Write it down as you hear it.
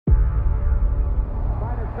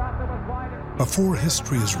Before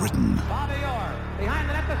history is written,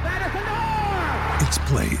 it's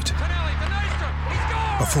played.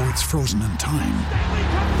 Before it's frozen in time,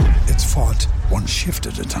 it's fought one shift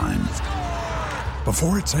at a time.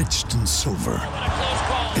 Before it's etched in silver,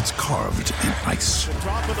 it's carved in ice.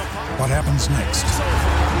 What happens next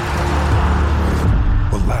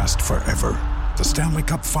will last forever. The Stanley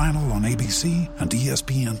Cup Final on ABC and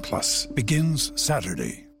ESPN Plus begins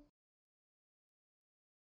Saturday.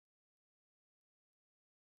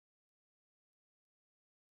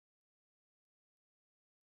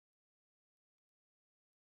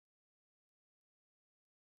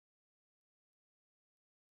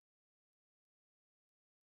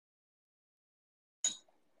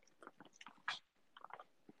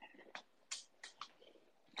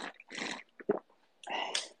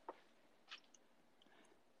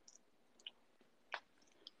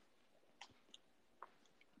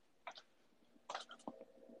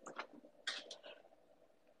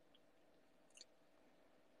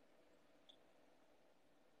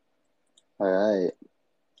 All right.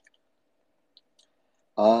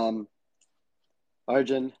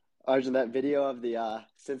 Arjun, that video of the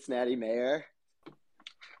Cincinnati mayor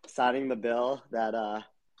signing the bill that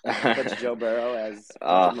puts Joe Burrow as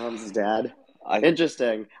Patrick Mahomes' dad.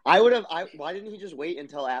 Interesting. Why didn't he just wait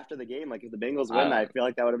until after the game? Like, if the Bengals win, I feel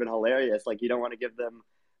like that would have been hilarious. Like, you don't want to give them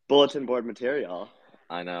bulletin board material.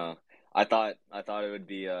 I know. I thought it would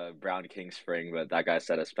be Brown King Spring, but that guy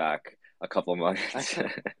set us back a couple months.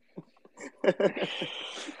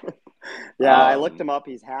 Yeah, I looked him up.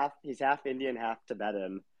 He's half Indian, half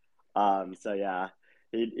Tibetan. So yeah,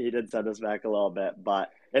 he did set us back a little bit.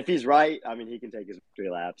 But if he's right, I mean, he can take his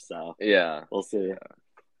victory lap. So yeah, we'll see.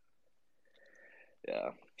 Yeah,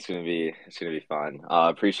 it's gonna be fun.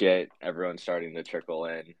 Appreciate everyone starting to trickle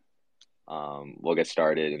in. We'll get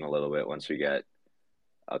started in a little bit once we get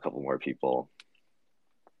a couple more people.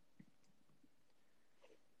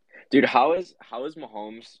 Dude, how is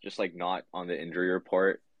Mahomes just like not on the injury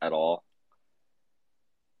report at all?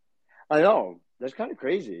 I know. That's kind of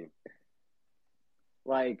crazy.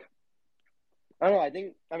 Like, I don't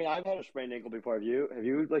know. I've had a sprained ankle before. Have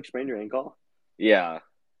you like sprained your ankle? Yeah.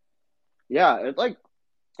 Yeah,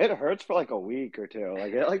 it hurts for like a week or two.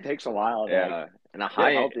 Like, it like takes a while to and a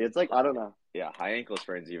high healthy. It's like, I don't know. Yeah, high ankle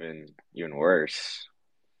sprain's even worse.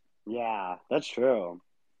 Yeah, that's true.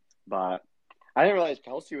 But I didn't realize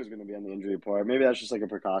Kelsey was going to be on the injury report. Maybe that's just like a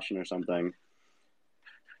precaution or something.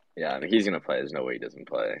 Yeah, I mean, he's going to play. There's no way he doesn't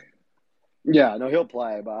play. Yeah, no, he'll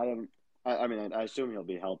play, but I assume he'll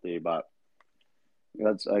be healthy, but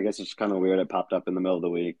I guess it's kind of weird it popped up in the middle of the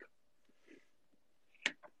week.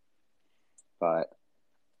 But,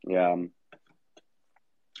 yeah.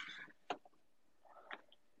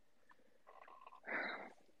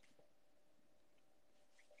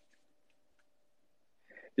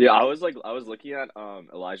 Yeah, I was looking at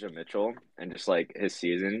Elijah Mitchell and just like his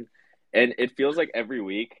season, and it feels like every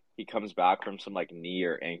week he comes back from some like knee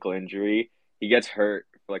or ankle injury. He gets hurt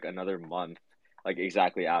for like another month, like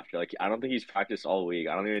exactly after. Like, I don't think he's practiced all week.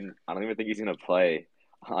 I don't even think he's gonna play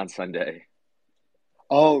on Sunday.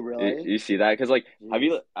 Oh, really? You see that? Because like, I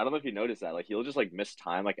don't know if you noticed that. Like, he'll just like miss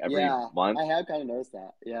time like every month. I have kind of noticed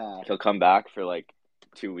that. Yeah. He'll come back for like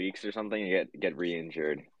 2 weeks or something and get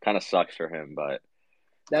re-injured. Kind of sucks for him, but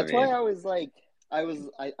that's why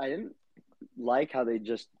I didn't like how they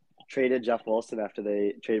just traded Jeff Wilson after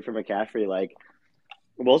they traded for McCaffrey. Like,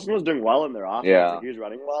 Wilson was doing well in their offense. Yeah. Like, he was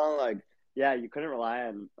running well. Like, yeah, you couldn't rely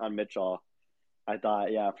on Mitchell, I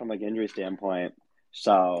thought, from like injury standpoint.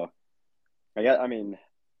 So, it's going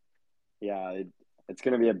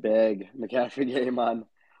to be a big McCaffrey game on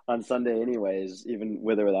Sunday anyways, even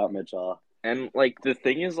with or without Mitchell. And, like, the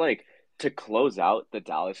thing is, like, to close out the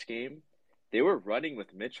Dallas game, they were running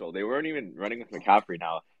with Mitchell. They weren't even running with McCaffrey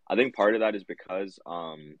now. I think part of that is because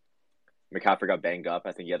McCaffrey got banged up.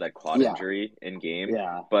 I think he had that quad injury in game.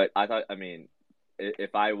 Yeah. But I thought,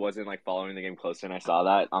 if I wasn't like following the game closer and I saw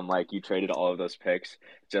that, I'm like, you traded all of those picks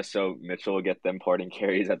just so Mitchell would get them porting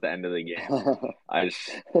carries at the end of the game. I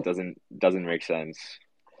just doesn't make sense.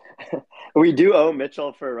 We do owe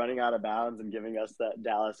Mitchell for running out of bounds and giving us that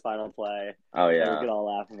Dallas final play. Oh yeah, that we could all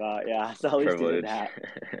laugh about. Yeah, so at least he did that.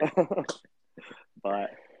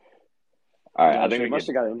 But all right, I think we must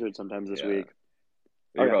have got injured sometimes this week.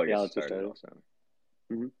 Okay, let's get started.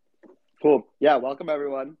 Mm-hmm. Cool. Yeah, welcome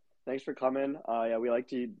everyone. Thanks for coming. We like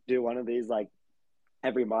to do one of these like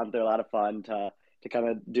every month. They're a lot of fun to kind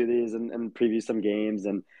of do these and preview some games.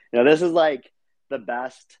 And this is like the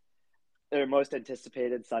best or most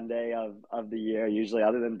anticipated Sunday of the year, usually,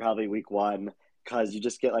 other than probably week one, because you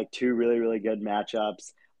just get like two really, really good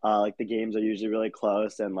matchups. Like the games are usually really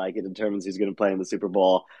close, and like it determines who's going to play in the Super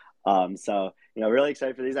Bowl. So really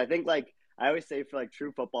excited for these. I think like I always say for like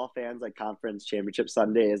true football fans, like Conference Championship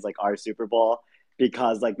Sunday is like our Super Bowl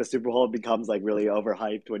because like the Super Bowl becomes like really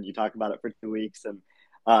overhyped when you talk about it for 2 weeks, and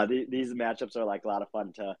these matchups are like a lot of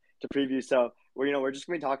fun to preview. So we're just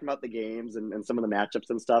gonna be talking about the games and some of the matchups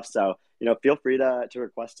and stuff. So feel free to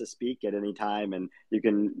request to speak at any time, and you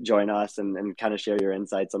can join us and kind of share your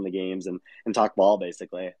insights on the games and talk ball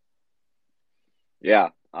basically. Yeah,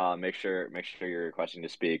 make sure you're requesting to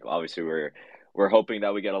speak. Obviously, we're hoping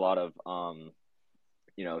that we get a lot of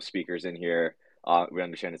speakers in here. We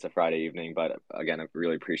understand it's a Friday evening, but again, I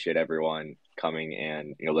really appreciate everyone coming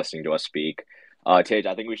and listening to us speak. Tage,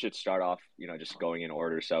 I think we should start off just going in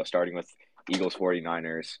order. So starting with Eagles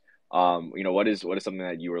 49ers. What is something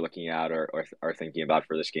that you were looking at or are thinking about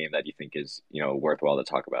for this game that you think is worthwhile to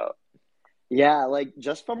talk about? Yeah, like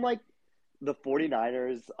just from like the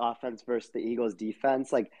 49ers offense versus the Eagles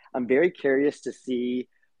defense, like I'm very curious to see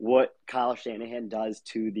what Kyle Shanahan does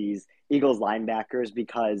to these Eagles linebackers,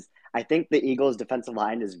 because I think the Eagles defensive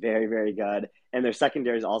line is very, very good and their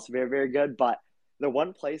secondary is also very, very good. But the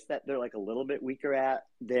one place that they're like a little bit weaker at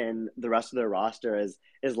than the rest of their roster is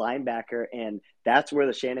linebacker. And that's where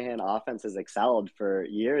the Shanahan offense has excelled for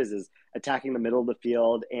years, is attacking the middle of the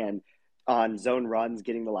field and on zone runs,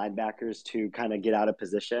 getting the linebackers to kind of get out of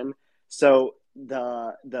position. So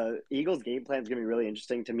the Eagles game plan is going to be really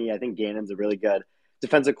interesting to me. I think Gannon's a really good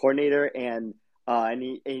defensive coordinator, and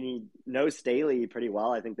he knows Staley pretty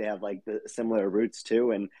well. I think they have like the similar roots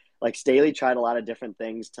too, and like Staley tried a lot of different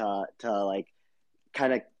things to like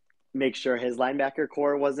kind of make sure his linebacker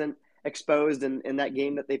core wasn't exposed in that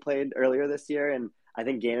game that they played earlier this year. And I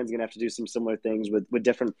think Gannon's going to have to do some similar things with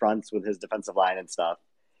different fronts with his defensive line and stuff.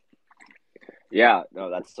 Yeah, no,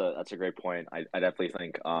 that's a great point. I definitely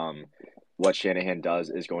think what Shanahan does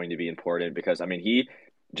is going to be important because he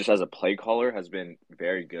just as a play caller has been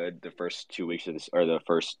very good the first 2 weeks of this, or the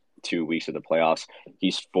first 2 weeks of the playoffs.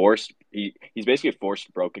 He's basically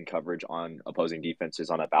forced broken coverage on opposing defenses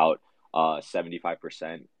on about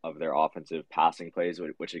 75% of their offensive passing plays,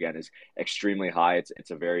 which again is extremely high.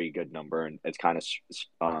 It's a very good number, and it's kind of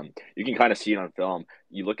you can kind of see it on film.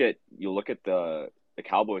 You look at the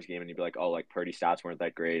Cowboys game and you'd be like, oh, like Purdy stats weren't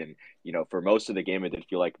that great, and for most of the game it did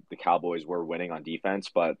feel like the Cowboys were winning on defense,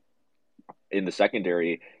 but in the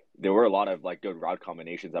secondary there were a lot of like good route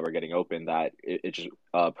combinations that were getting open that it just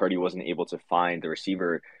Purdy wasn't able to find the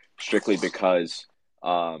receiver, strictly because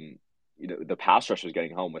the pass rush was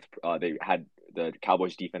getting home with the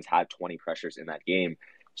Cowboys defense had 20 pressures in that game.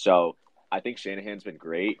 So I think Shanahan's been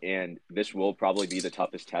great, and this will probably be the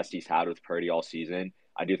toughest test he's had with Purdy all season.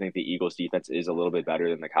 I do think the Eagles defense is a little bit better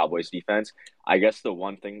than the Cowboys defense. I guess the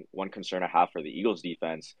one concern I have for the Eagles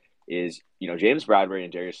defense is, James Bradbury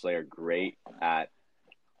and Darius Slay are great at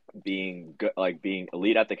being good, like being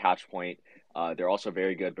elite at the catch point. They're also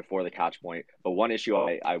very good before the catch point. But one issue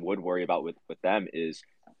I would worry about with them is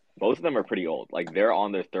both of them are pretty old. Like they're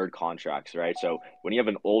on their third contracts, right? So when you have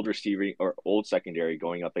an old receiving or old secondary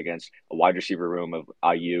going up against a wide receiver room of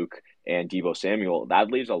Ayuk and Deebo Samuel,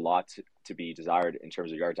 that leaves a lot to be desired in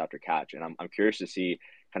terms of yards after catch. And I'm curious to see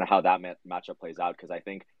kind of how that matchup plays out, because I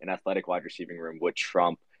think an athletic wide receiving room would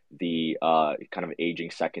trump the kind of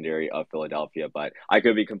aging secondary of Philadelphia. But I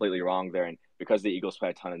could be completely wrong there. And because the Eagles play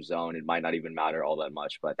a ton of zone, it might not even matter all that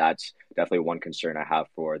much. But that's definitely one concern I have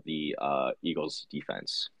for the Eagles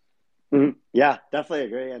defense. Mm-hmm. Yeah, definitely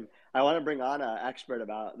agree. And I want to bring on an expert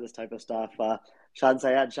about this type of stuff. Sean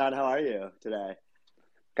Syed. Sean, how are you today?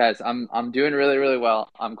 Guys, I'm doing really, really well.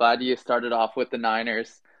 I'm glad you started off with the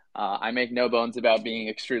Niners. I make no bones about being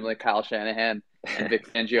extremely Kyle Shanahan and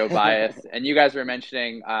Vic Fangio bias. And you guys were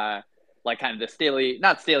mentioning like kind of the Staley,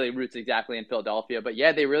 not Staley roots exactly in Philadelphia, but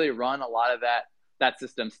yeah, they really run a lot of that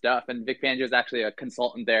system stuff. And Vic Fangio is actually a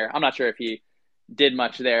consultant there. I'm not sure if he did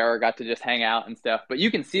much there or got to just hang out and stuff, but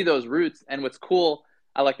you can see those roots. And what's cool,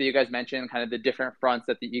 I like that you guys mentioned kind of the different fronts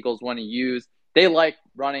that the Eagles want to use. They like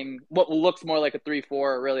running what looks more like a 3-4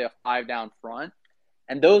 or really a 5-down front.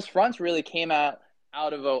 And those fronts really came out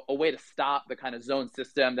of a way to stop the kind of zone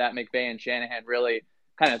system that McVay and Shanahan really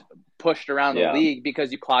kind of pushed around the league,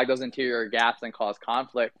 because you clog those interior gaps and cause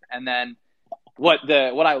conflict. And then what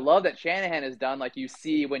I love that Shanahan has done, like you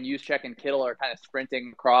see when Juszczyk and Kittle are kind of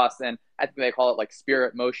sprinting across, and I think they call it like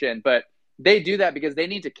spirit motion, but they do that because they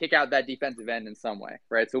need to kick out that defensive end in some way,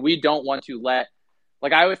 right? So we don't want to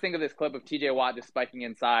like I always think of this clip of TJ Watt just spiking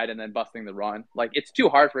inside and then busting the run. Like it's too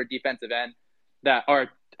hard for a defensive end or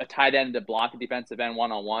a tight end to block a defensive end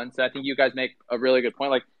one-on-one. So I think you guys make a really good point.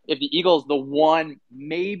 Like if the Eagles,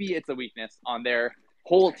 maybe it's a weakness on their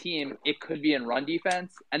whole team, it could be in run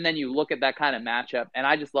defense. And then you look at that kind of matchup, and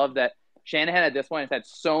I just love that Shanahan at this point has had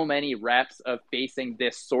so many reps of facing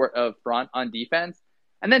this sort of front on defense.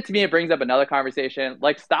 And then to me, it brings up another conversation.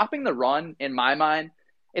 Like, stopping the run, in my mind,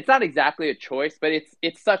 it's not exactly a choice, but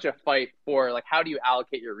it's such a fight for, like, how do you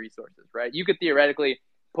allocate your resources, right? You could theoretically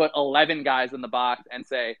put 11 guys in the box and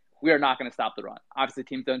say, we are not going to stop the run. Obviously,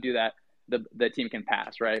 teams don't do that. The team can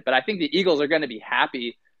pass, right? But I think the Eagles are going to be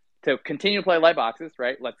happy to continue to play light boxes,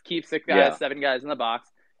 right? Let's keep 6 guys, 7 guys in the box.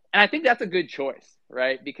 And I think that's a good choice,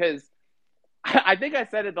 right? Because I think I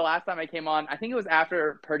said it the last time I came on. I think it was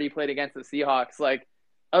after Purdy played against the Seahawks. Like,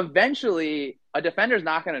 eventually, a defender's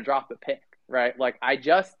not going to drop the pick, right? Like, I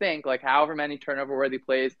just think, like, however many turnover-worthy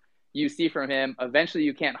plays you see from him, eventually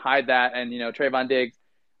you can't hide that. And, Trayvon Diggs,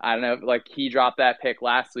 I don't know, like, he dropped that pick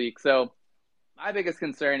last week. So my biggest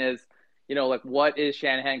concern is, like, what is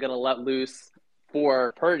Shanahan going to let loose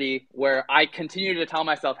for Purdy, where I continue to tell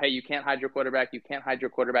myself, hey, you can't hide your quarterback. You can't hide your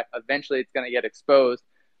quarterback. Eventually, it's going to get exposed.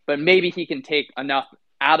 But maybe he can take enough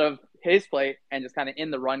out of his plate and just kind of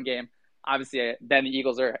in the run game. Obviously, then the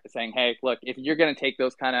Eagles are saying, hey, look, if you're going to take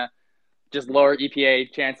those kind of just lower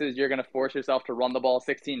EPA chances, you're going to force yourself to run the ball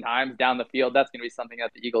 16 times down the field. That's going to be something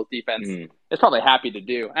that the Eagles defense is probably happy to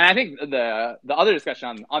do. And I think the other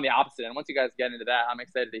discussion on the opposite, and once you guys get into that, I'm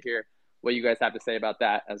excited to hear what you guys have to say about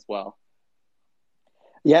that as well.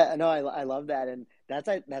 Yeah, no, I love that, and that's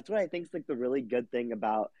what I think is like the really good thing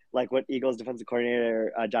about like what Eagles defensive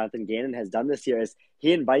coordinator Jonathan Gannon has done this year is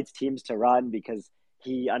he invites teams to run because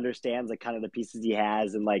he understands like kind of the pieces he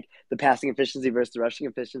has and like the passing efficiency versus the rushing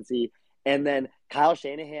efficiency. And then Kyle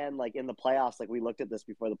Shanahan, like in the playoffs, like we looked at this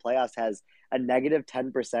before the playoffs, has a negative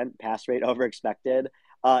 10% pass rate over expected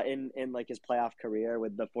in like his playoff career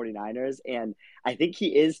with the 49ers, and I think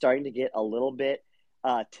he is starting to get a little bit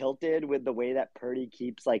tilted with the way that Purdy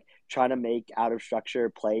keeps like trying to make out of structure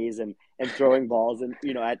plays and throwing balls and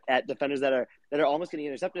at defenders that are almost getting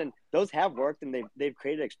intercepted. And those have worked and they've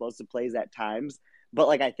created explosive plays at times. But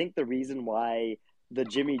like I think the reason why the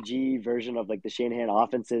Jimmy G version of like the Shanahan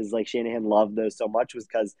offenses, like Shanahan loved those so much, was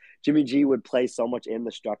because Jimmy G would play so much in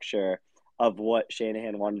the structure of what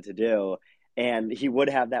Shanahan wanted to do. And he would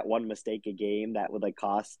have that one mistake a game that would like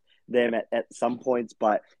cost them at some points,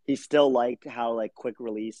 but he still liked how like quick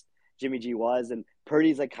release Jimmy G was. And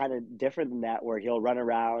Purdy's like kind of different than that, where he'll run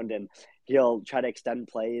around and he'll try to extend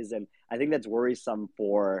plays. And I think that's worrisome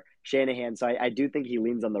for Shanahan. So I do think he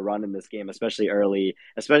leans on the run in this game, especially early,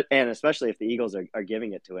 especially if the Eagles are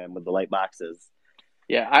giving it to him with the light boxes.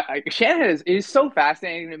 Yeah, Shanahan is so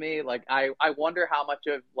fascinating to me. Like, I wonder how much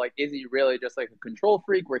of, like, is he really just like a control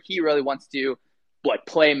freak where he really wants to like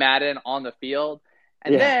play Madden on the field?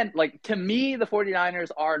 And then, like, to me, the 49ers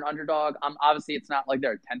are an underdog. Obviously, it's not like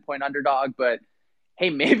they're a 10-point underdog, but hey,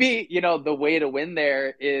 maybe, the way to win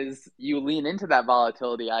there is you lean into that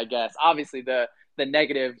volatility, I guess. Obviously, the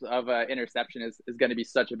negative of interception is going to be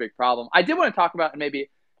such a big problem. I did want to talk about and maybe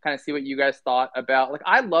kind of see what you guys thought about. Like,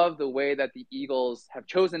 I love the way that the Eagles have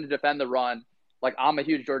chosen to defend the run. Like, I'm a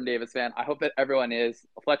huge Jordan Davis fan. I hope that everyone is.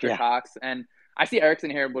 Fletcher Cox. And I see Erickson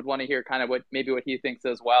here would want to hear kind of what he thinks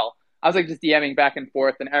as well. I was like just DMing back and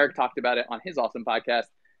forth, and Eric talked about it on his awesome podcast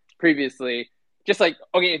previously. Just like,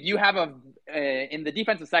 okay, if you have in the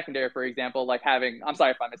defensive secondary, for example, like having, I'm sorry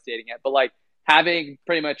if I'm misstating it, but like having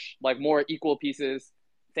pretty much like more equal pieces,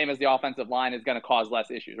 same as the offensive line, is going to cause less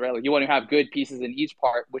issues, right? Like, you want to have good pieces in each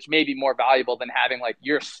part, which may be more valuable than having like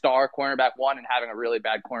your star cornerback 1 and having a really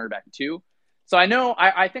bad cornerback 2. So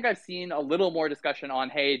I think I've seen a little more discussion on,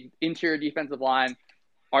 hey, interior defensive line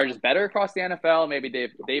are just better across the NFL. Maybe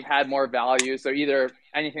they've had more value. So either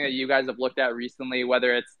anything that you guys have looked at recently,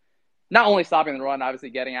 whether it's not only stopping the run,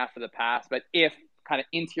 obviously getting after the pass, but if kind of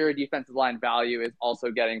interior defensive line value is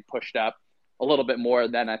also getting pushed up a little bit more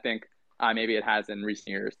than I think maybe it has in recent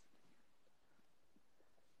years.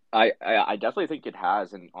 I definitely think it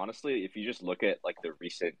has. And honestly, if you just look at like the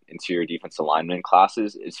recent interior defensive lineman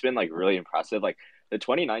classes, it's been like really impressive. Like the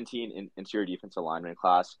 2019 interior defensive lineman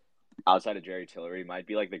class outside of Jerry Tillery might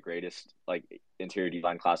be like the greatest like interior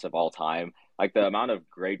D-line class of all time. Like the amount of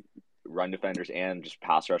great run defenders and just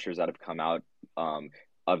pass rushers that have come out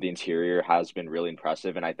of the interior has been really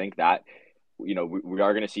impressive. And I think that, we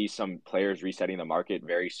are going to see some players resetting the market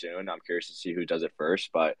very soon. I'm curious to see who does it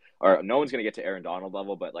first, or no one's going to get to Aaron Donald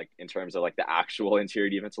level, but like in terms of like the actual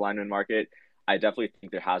interior defensive lineman market, I definitely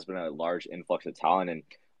think there has been a large influx of talent. And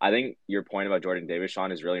I think your point about Jordan Davis,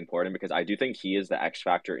 Sean, is really important because I do think he is the X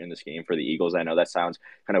factor in this game for the Eagles. I know that sounds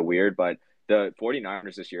kind of weird, but the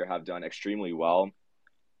 49ers this year have done extremely well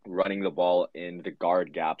running the ball in the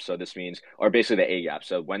guard gap. So this means, or basically the A gap.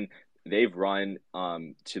 So when they've run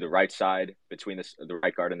to the right side between the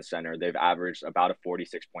right guard and the center. They've averaged about a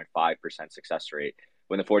 46.5% success rate.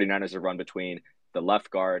 When the 49ers have run between the left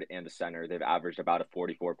guard and the center, they've averaged about a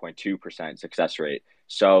 44.2% success rate.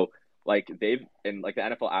 So like the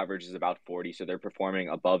NFL average is about 40, so they're performing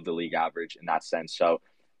above the league average in that sense. So,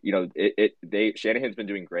 Shanahan's been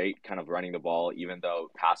doing great kind of running the ball, even though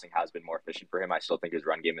passing has been more efficient for him. I still think his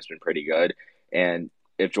run game has been pretty good. And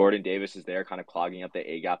if Jordan Davis is there kind of clogging up the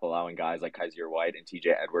A gap, allowing guys like Kyzir White and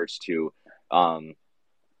TJ Edwards to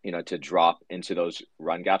to drop into those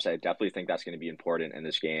run gaps, I definitely think that's going to be important in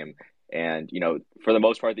this game. And, for the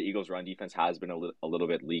most part, the Eagles' run defense has been a little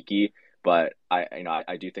bit leaky, but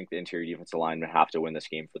I do think the interior defensive linemen have to win this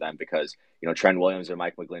game for them because, Trent Williams and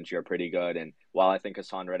Mike McGlinchey are pretty good. And while I think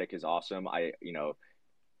Hassan Reddick is awesome, I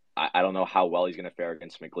don't know how well he's going to fare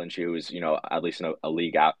against McGlinchey, who's, at least in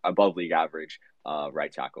above league average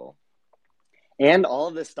right tackle. And all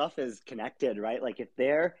of this stuff is connected, right? Like if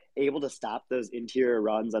they're able to stop those interior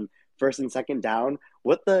runs on first and second down,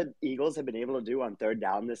 what the Eagles have been able to do on third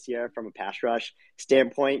down this year from a pass rush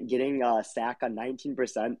standpoint, getting a sack on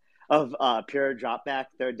 19% of pure drop back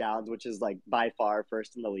third downs, which is like by far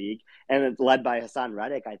first in the league. And it's led by Hassan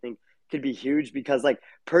Reddick, I think could be huge because like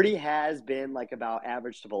Purdy has been like about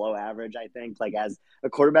average to below average, I think, like as a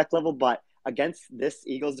quarterback level, but against this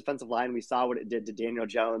Eagles defensive line, we saw what it did to Daniel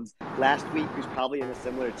Jones last week, who's probably in a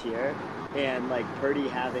similar tier. And like Purdy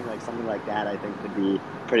having like something like that, I think could be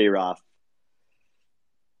pretty rough.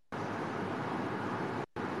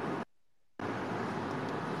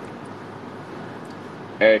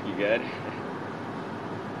 Eric, you good?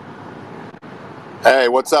 Hey,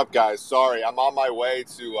 what's up, guys? Sorry, I'm on my way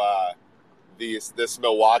to this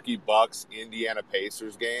Milwaukee Bucks Indiana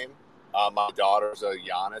Pacers game. My daughter's a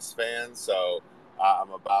Giannis fan, so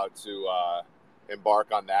I'm about to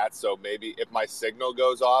embark on that. So maybe if my signal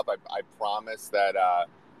goes off, I promise that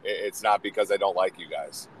it's not because I don't like you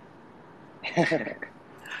guys.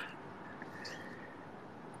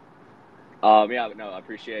 I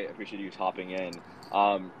appreciate you hopping in.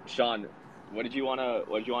 Sean, what did you want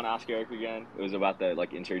to ask Eric again? It was about the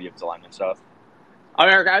interior defensive alignment stuff.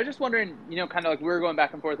 Eric, I was just wondering, kind of like we were going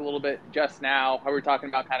back and forth a little bit just now, how we were talking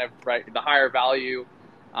about kind of the higher value.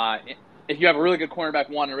 If you have a really good cornerback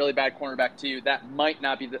one and a really bad cornerback two, that might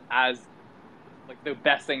not be the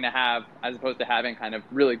best thing to have, as opposed to having kind of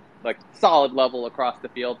really solid level across the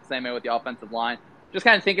field. Same way with the offensive line. Just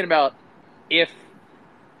kind of thinking about if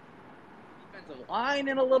defensive line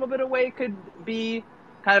in a little bit of way could be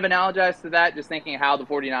kind of analogized to that. Just thinking how the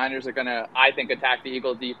 49ers are going to, I think, attack the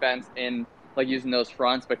Eagles defense in using those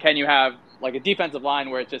fronts. But can you have a defensive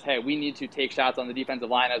line where it's just, hey, we need to take shots on the defensive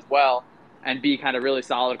line as well and be kind of really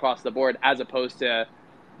solid across the board, as opposed to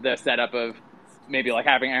the setup of maybe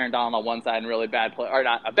having Aaron Donald on one side and really bad play, or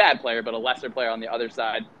not a bad player, but a lesser player on the other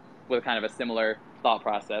side with kind of a similar thought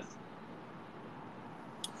process.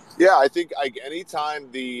 Yeah, I think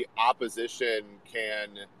anytime the opposition can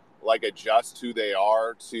adjust who they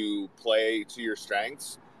are to play to your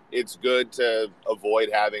strengths, it's good to avoid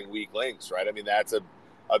having weak links, right? I mean, that's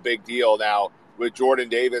a big deal. Now, with Jordan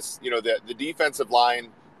Davis, the defensive line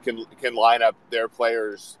can line up their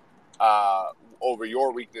players over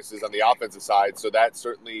your weaknesses on the offensive side. So that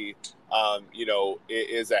certainly,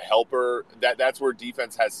 is a helper. That's where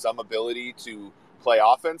defense has some ability to play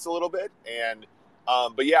offense a little bit. And,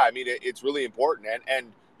 but yeah, I mean, it's really important.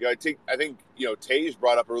 And I think Tage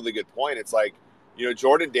brought up a really good point. It's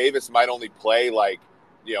Jordan Davis might only play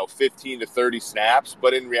 15 to 30 snaps,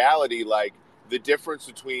 but in reality, the difference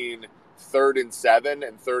between 3rd and 7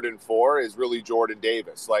 and 3rd and 4 is really Jordan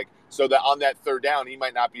Davis. So that on that third down, he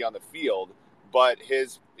might not be on the field, but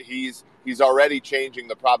he's already changing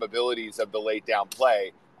the probabilities of the late down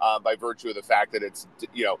play by virtue of the fact that it's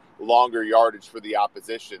longer yardage for the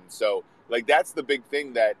opposition. So that's the big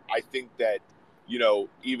thing that I think that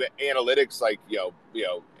even analytics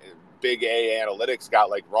big A analytics got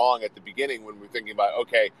wrong at the beginning when we're thinking about,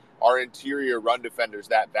 okay, our interior run defenders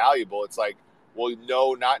that valuable? It's well,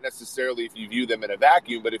 no, not necessarily if you view them in a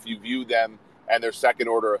vacuum, but if you view them and their second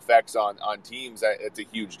order effects on teams, it's a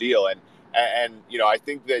huge deal. And I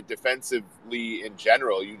think that defensively in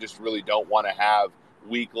general, you just really don't want to have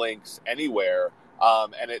weak links anywhere.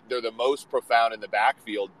 They're the most profound in the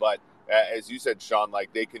backfield, but as you said, Sean,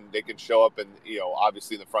 they can show up in,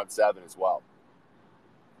 obviously in the front seven as well.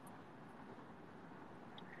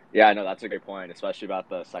 Yeah, no, that's a great point, especially about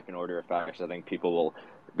the second order effects. I think people will,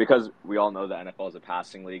 because we all know the NFL is a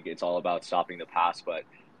passing league, it's all about stopping the pass, but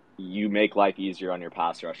you make life easier on your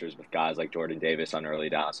pass rushers with guys like Jordan Davis on early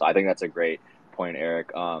down. So I think that's a great point, Eric.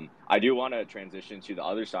 I do want to transition to the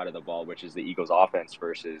other side of the ball, which is the Eagles offense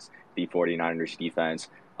versus the 49ers defense.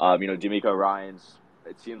 DeMeco Ryans,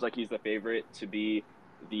 it seems like he's the favorite to be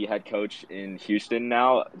the head coach in Houston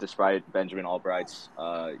now, despite Benjamin Albright's,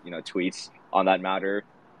 tweets on that matter.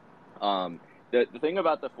 The thing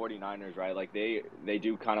about the 49ers, right, like they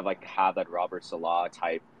do kind of like have that Robert Saleh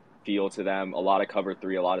type feel to them, a lot of cover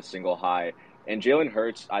three, a lot of single high. And Jalen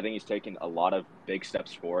Hurts, I think he's taken a lot of big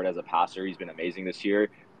steps forward as a passer. He's been amazing this year.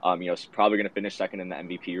 He's probably going to finish second in the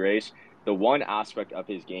MVP race. The one aspect of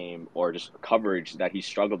his game or just coverage that he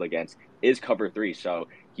struggled against is cover three. So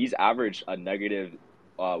he's averaged a negative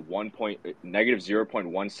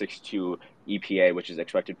 0.162 EPA, which is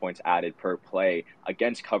expected points added per play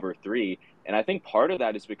against cover three. And I think part of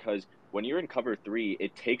that is because when you're in cover three,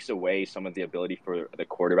 it takes away some of the ability for the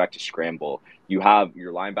quarterback to scramble. You have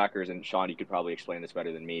your linebackers, and Sean, you could probably explain this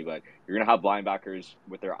better than me, but you're going to have linebackers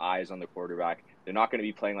with their eyes on the quarterback. They're not going to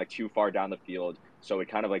be playing like too far down the field. So it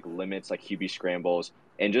kind of like limits like QB scrambles.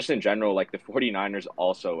 And just in general, like the 49ers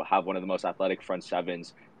also have one of the most athletic front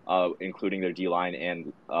sevens, including their D-line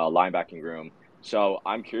and linebacking room. So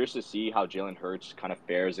I'm curious to see how Jalen Hurts kind of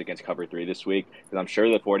fares against cover three this week, because I'm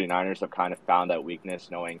sure the 49ers have kind of found that weakness,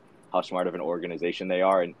 knowing how smart of an organization they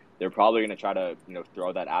are, and they're probably going to try to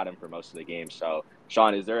throw that at him for most of the game. So,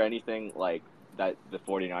 Sean, is there anything like that the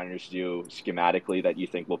 49ers do schematically that you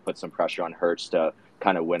think will put some pressure on Hurts to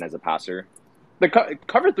kind of win as a passer? The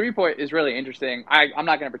cover 3 point is really interesting. I'm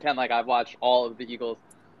not going to pretend like I've watched all of the Eagles'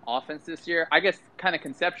 offense this year. I guess kind of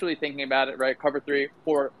conceptually thinking about it, right? Cover 3,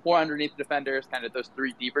 four underneath defenders, kind of those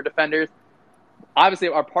 3 deeper defenders. Obviously,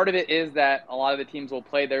 our part of it is that a lot of the teams will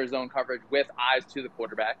play their zone coverage with eyes to the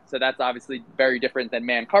quarterback. So that's obviously very different than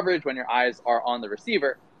man coverage when your eyes are on the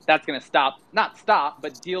receiver. That's going to not stop,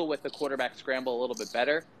 but deal with the quarterback scramble a little bit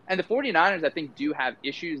better. And the 49ers, I think, do have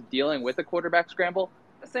issues dealing with the quarterback scramble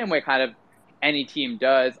the same way kind of any team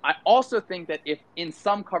does. I also think that if in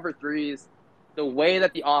some cover threes, the way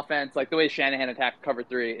that the offense, like the way Shanahan attacks cover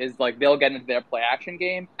 3 is like they'll get into their play action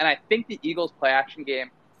game. And I think the Eagles play action game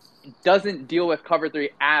doesn't deal with cover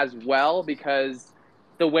 3 as well, because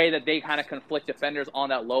the way that they kind of conflict defenders on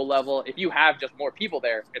that low level, if you have just more people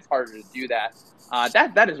there, it's harder to do that.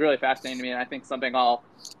 That is really fascinating to me, and I think something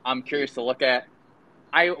I'm curious to look at.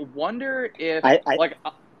 I wonder if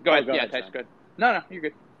go ahead. Yeah, Tyson, good. No, you're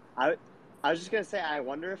good. I was just going to say, I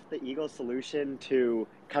wonder if the Eagles' solution to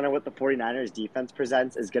kind of what the 49ers defense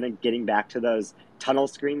presents is getting back to those tunnel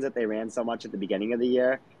screens that they ran so much at the beginning of the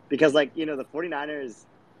year. Because, the 49ers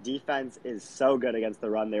defense is so good against the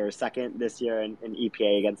run. They were second this year in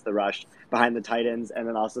EPA against the rush behind the Titans, and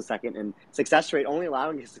then also second in success rate, only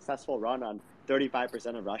allowing a successful run on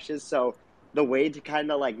 35% of rushes. So the way to kind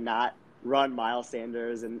of not run Miles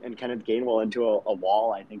Sanders and Kenneth Gainwell into a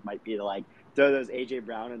wall, I think, might be to throw those A.J.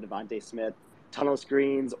 Brown and Devontae Smith tunnel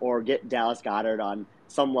screens, or get Dallas Goedert on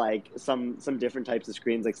some different types of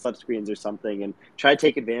screens, like slip screens or something, and try to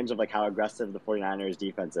take advantage of how aggressive the 49ers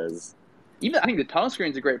defense is. I think the tunnel screen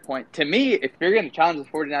is a great point. To me, if you're going to challenge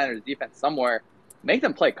the 49ers defense somewhere, make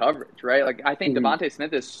them play coverage, right? I think Devontae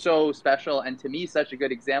Smith is so special, and to me, such a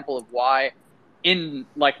good example of why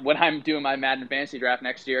when I'm doing my Madden Fantasy Draft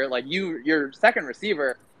next year, your second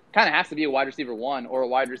receiver kind of has to be a wide receiver 1 or a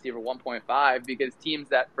wide receiver 1.5, because teams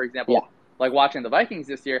that, for example, watching the Vikings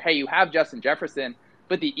this year, hey, you have Justin Jefferson,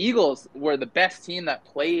 but the Eagles were the best team that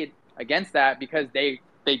played against that because they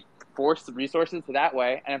force the resources to that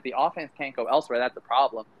way, and if the offense can't go elsewhere, that's a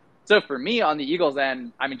problem. So for me, on the Eagles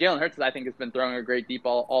end, Jalen Hurts, I think, has been throwing a great deep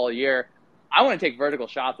ball all year. I want to take vertical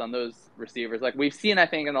shots on those receivers. We've seen, I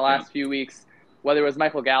think, in the last few weeks, whether it was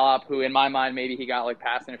Michael Gallup, who in my mind maybe he got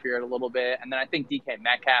pass interfered a little bit, and then I think DK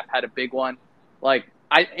Metcalf had a big one.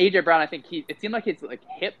 AJ Brown, I think it seemed like his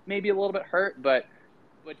hip maybe a little bit hurt, but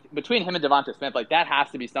between him and Devonta Smith, that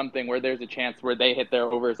has to be something where there's a chance where they hit their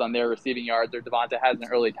overs on their receiving yards, or Devonta has an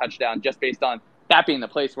early touchdown, just based on that being the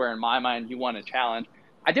place where, in my mind, you want to challenge.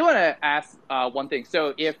 I do want to ask one thing.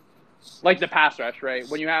 So if, the pass rush, right,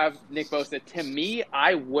 when you have Nick Bosa, to me,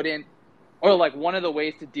 I wouldn't, or one of the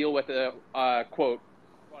ways to deal with a, quote,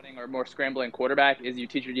 running or more scrambling quarterback is you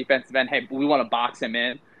teach your defensive end, hey, we want to box him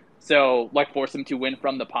in. So, force him to win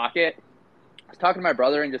from the pocket. I was talking to my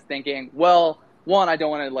brother and just thinking, well, one, I don't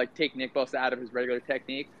want to take Nick Bosa out of his regular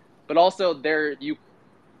technique, but also maybe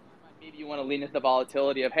you want to lean into the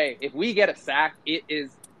volatility of, hey, if we get a sack, it is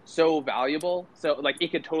so valuable. So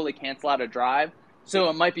it could totally cancel out a drive. So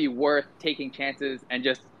it might be worth taking chances and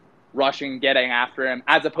just rushing, getting after him,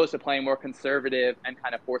 as opposed to playing more conservative and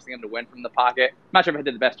kind of forcing him to win from the pocket. I'm not sure if I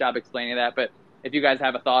did the best job explaining that, but if you guys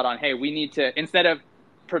have a thought on, hey, we need to, instead of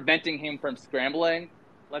preventing him from scrambling,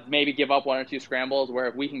 let's maybe give up one or two scrambles, where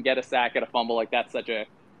if we can get a sack, get a fumble, like that's such a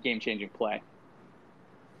game-changing play.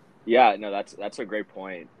 Yeah, no, that's a great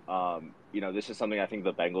point. This is something I think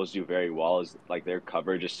the Bengals do very well is like their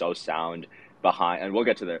coverage is so sound behind, and we'll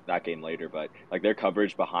get to that game later, but like their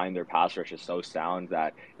coverage behind their pass rush is so sound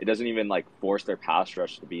that it doesn't even like force their pass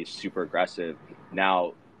rush to be super aggressive.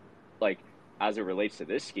 Now, like as it relates to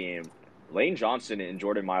this game, Lane Johnson and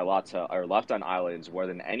Jordan Mailata are left on islands more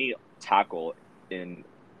than any tackle in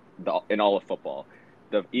all of football.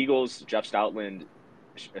 The Eagles, Jeff Stoutland,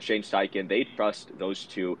 Shane Steichen, they trust those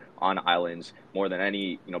two on islands more than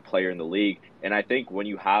any player in the league. And I think when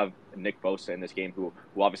you have Nick Bosa in this game, who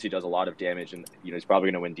obviously does a lot of damage, and he's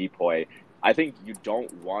probably going to win DPOY, I think you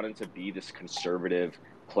don't want him to be this conservative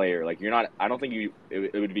player. Like I don't think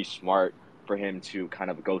it would be smart for him to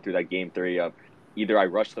kind of go through that game theory of either I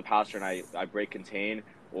rush the passer and I break contain,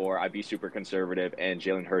 or I be super conservative and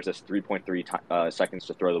Jalen Hurts has 3.3 seconds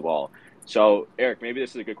to throw the ball. So, Eric, maybe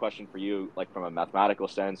this is a good question for you, like from a mathematical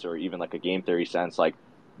sense or even like a game theory sense. Like,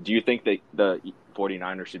 do you think that the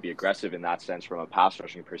 49ers should be aggressive in that sense from a pass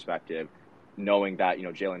rushing perspective, knowing that,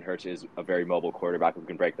 Jalen Hurts is a very mobile quarterback who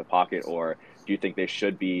can break the pocket? Or do you think they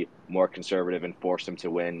should be more conservative and force him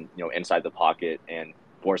to win, inside the pocket and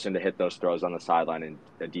force him to hit those throws on the sideline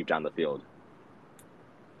and deep down the field?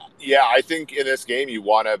 Yeah, I think in this game you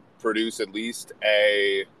want to produce at least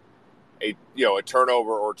a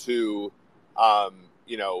turnover or two,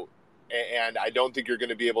 and I don't think you're going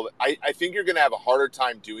to be able to. I think you're going to have a harder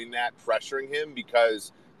time doing that, pressuring him,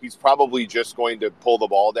 because he's probably just going to pull the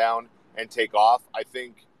ball down and take off. I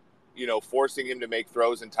think, forcing him to make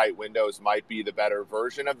throws in tight windows might be the better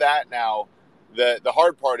version of that. Now, the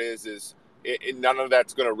hard part is none of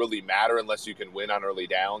that's going to really matter unless you can win on early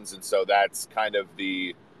downs, and so that's kind of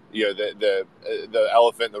the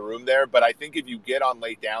elephant in the room there. But I think if you get on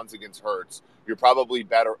late downs against Hurts, you're probably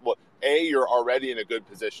better. Well, you're already in a good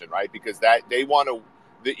position, right? Because the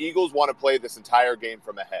Eagles want to play this entire game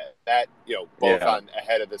from ahead. That, both on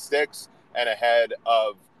ahead of the sticks and ahead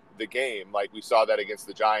of the game. Like we saw that against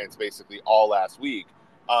the Giants basically all last week.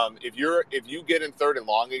 If you get in 3rd and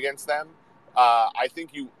long against them, I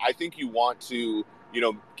think you want to,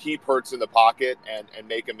 keep Hurts in the pocket and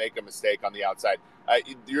make him make a mistake on the outside.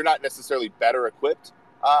 You're not necessarily better equipped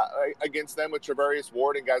against them with Travarius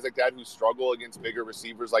Ward and guys like that who struggle against bigger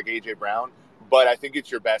receivers like A.J. Brown, but I think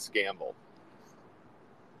it's your best gamble.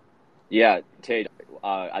 Yeah, Tate,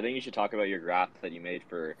 I think you should talk about your graph that you made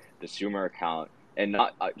for the Sumer account and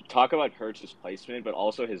not talk about Hurts' placement, but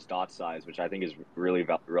also his dot size, which I think is really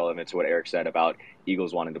relevant to what Eric said about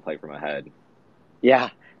Eagles wanting to play from ahead. Yeah,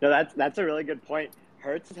 no, that's a really good point.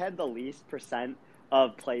 Hurts has had the least percent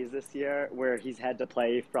of plays this year where he's had to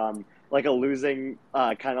play from like a losing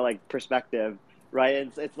kind of like perspective,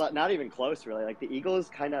 right? It's not even close, really. Like the Eagles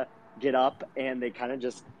kind of get up and they kind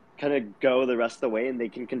of go the rest of the way, and they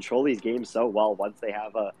can control these games so well once they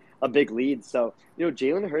have a big lead. So,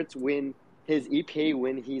 Jalen Hurts, when his EPA,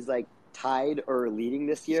 when he's like tied or leading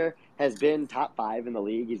this year, has been top 5 in the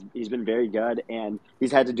league. He's been very good, and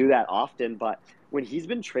he's had to do that often. But when he's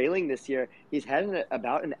been trailing this year, he's had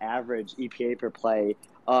about an average EPA per play,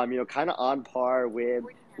 kind of on par with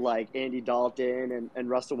like Andy Dalton and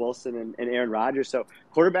Russell Wilson and Aaron Rodgers. So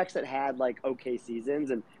quarterbacks that had like okay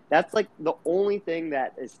seasons, and that's like the only thing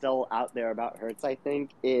that is still out there about Hurts, I think,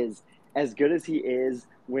 is as good as he is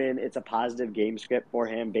when it's a positive game script for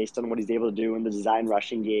him based on what he's able to do in the design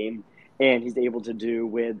rushing game, and he's able to do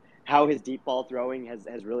with how his deep ball throwing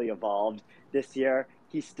has really evolved this year.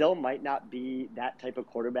 He still might not be that type of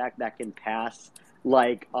quarterback that can pass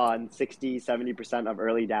like on 60, 70% of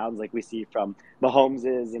early downs like we see from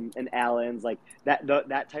Mahomes's and Allen's, like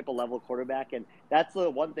that type of level quarterback. And that's the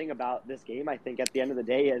one thing about this game, I think, at the end of the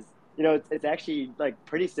day is, it's actually like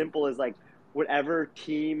pretty simple, is like whatever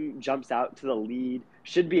team jumps out to the lead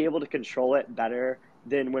should be able to control it better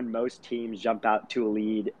than when most teams jump out to a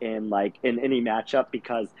lead in any matchup,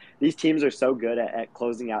 because these teams are so good at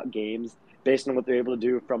closing out games based on what they're able to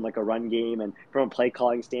do from like a run game and from a play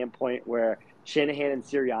calling standpoint, where Shanahan and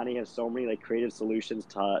Sirianni have so many like creative solutions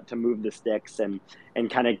to move the sticks and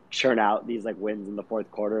kind of churn out these like wins in the fourth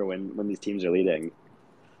quarter when these teams are leading.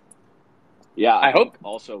 Yeah, I hope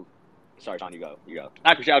also. Sorry, Sean, you go.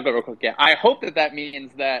 Actually, I'll go real quick. Yeah, I hope that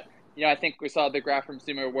means that, I think we saw the graph from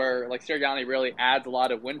Sumer where like Sirianni really adds a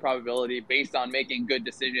lot of win probability based on making good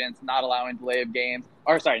decisions, not allowing delay of games,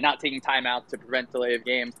 not taking timeouts to prevent delay of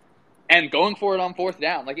games, and going for it on 4th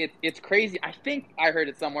down. Like it's crazy. I think I heard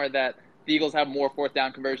it somewhere that the Eagles have more 4th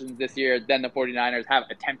down conversions this year than the 49ers have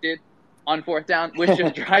attempted on fourth down, which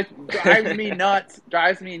just drives me nuts.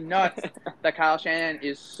 Drives me nuts that Kyle Shanahan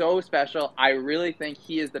is so special. I really think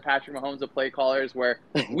he is the Patrick Mahomes of play callers, where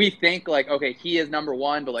we think like, okay, he is number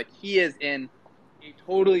one, but like he is in a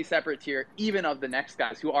totally separate tier, even of the next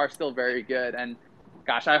guys who are still very good. And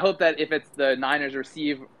gosh, I hope that if it's the Niners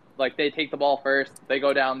receive, like they take the ball first, they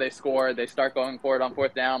go down, they score, they start going for it on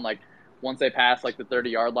fourth down, like once they pass like the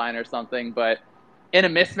 30-yard line or something. But in a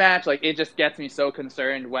mismatch, like it just gets me so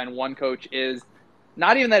concerned when one coach is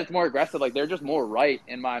not even that it's more aggressive, like they're just more right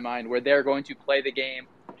in my mind, where they're going to play the game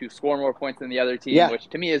to score more points than the other team, which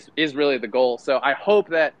to me is really the goal. So I hope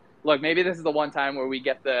that, look, maybe this is the one time where we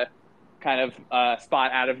get the kind of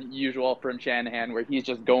spot out of usual from Shanahan, where he's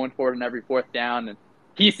just going for it in every fourth down, and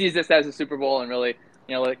he sees this as a Super Bowl and really,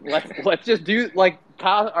 you know, like let's just do like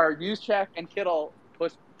Kyle or Juszczyk and Kittle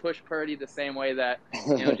push Purdy the same way that,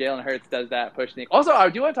 you know, Jalen Hurts does that push sneak. Also, I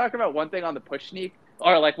do want to talk about one thing on the push sneak,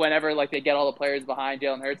 or like whenever like they get all the players behind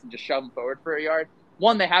Jalen Hurts and just shove them forward for a yard.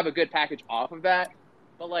 One, they have a good package off of that,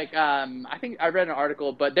 but like I think I read an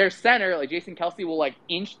article, but their center, like Jason Kelce, will like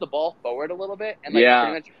inch the ball forward a little bit and like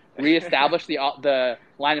pretty much reestablish the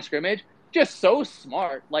line of scrimmage. Just so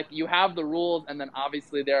smart. Like you have the rules, and then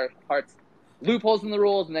obviously there are loopholes in the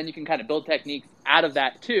rules, and then you can kind of build techniques out of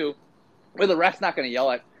that too, where the ref's not going to yell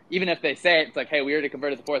at. Even if they say it, it's like, hey, we already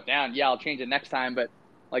converted the fourth down. Yeah, I'll change it next time. But,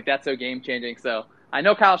 like, that's so game-changing. So I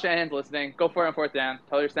know Kyle Shanahan's listening. Go for it on fourth down.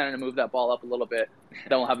 Tell your center to move that ball up a little bit.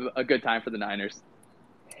 Then we'll have a good time for the Niners.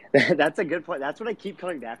 That's a good point. That's what I keep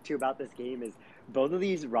coming back to about this game is both of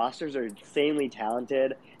these rosters are insanely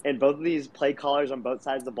talented, and both of these play callers on both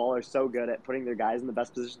sides of the ball are so good at putting their guys in the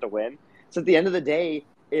best position to win. So at the end of the day,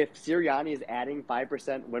 if Sirianni is adding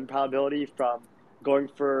 5% win probability from going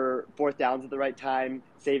for fourth downs at the right time,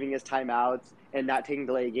 saving his timeouts, and not taking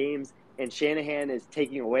delay games, and Shanahan is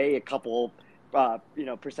taking away a couple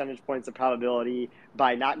percentage points of probability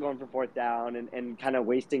by not going for fourth down and kind of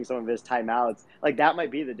wasting some of his timeouts, like that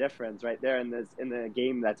might be the difference right there in the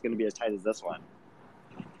game that's going to be as tight as this one.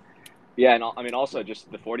 Yeah, and I mean, also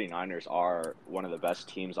just the 49ers are one of the best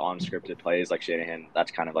teams on scripted plays. Like Shanahan,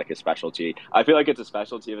 that's kind of like his specialty. I feel like it's a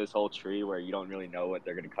specialty of his whole tree where you don't really know what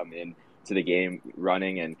they're going to come in to the game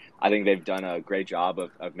running, and I think they've done a great job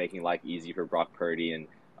of making life easy for Brock Purdy. And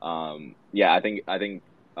I think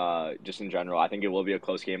just in general, I think it will be a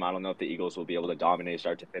close game. I don't know if the Eagles will be able to dominate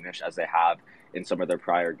start to finish as they have in some of their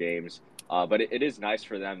prior games, but it is nice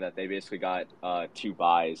for them that they basically got 2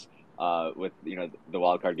 byes. With, you know, the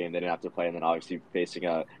wild card game they didn't have to play, and then obviously facing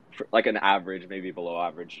an average, maybe below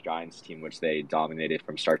average Giants team, which they dominated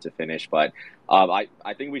from start to finish. But I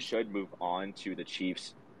think we should move on to the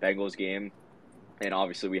Chiefs-Bengals game, and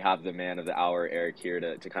obviously we have the man of the hour, Eric, here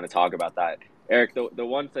to kind of talk about that. Eric, the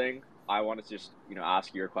one thing I wanted to just, you know,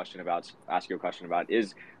 ask you a question about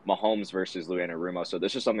is Mahomes versus Lou Anarumo. So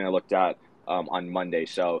this is something I looked at on Monday.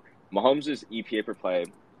 So Mahomes' EPA per play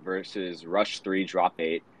versus rush 3, drop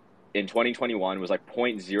 8 in 2021 was like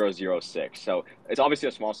 0.006. So it's obviously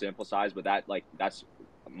a small sample size, but that's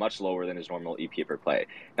much lower than his normal EPA per play.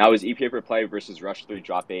 Now his EPA per play versus rush 3,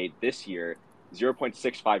 drop 8 this year,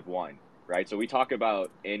 0.651, right? So we talk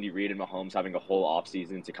about Andy Reid and Mahomes having a whole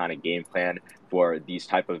offseason to kind of game plan for these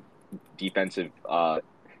type of defensive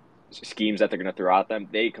schemes that they're going to throw at them.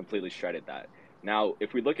 They completely shredded that. Now,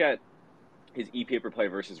 if we look at his EPA per play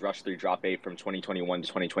versus rush 3, drop 8 from 2021 to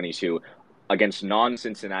 2022, against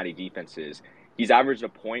non-Cincinnati defenses, he's averaged a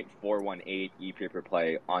 .418 EPA per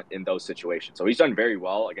play in those situations. So he's done very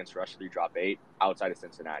well against rush 3, drop 8 outside of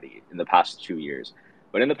Cincinnati in the past 2 years.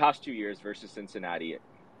 But in the past 2 years versus Cincinnati,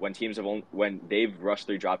 when they've rushed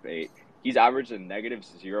 3, drop 8, he's averaged a negative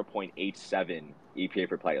 0.87 EPA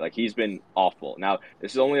per play. Like, he's been awful. Now,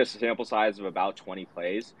 this is only a sample size of about 20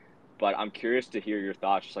 plays, but I'm curious to hear your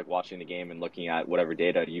thoughts, just like watching the game and looking at whatever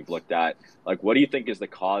data you've looked at. Like, what do you think is the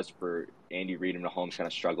cause for Andy Reid and Mahomes kind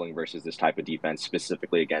of struggling versus this type of defense,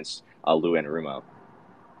 specifically against Lou Anarumo?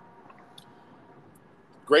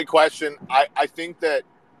 Great question. I think that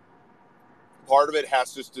part of it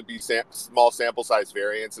has just to be small sample size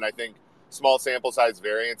variance, and I think small sample size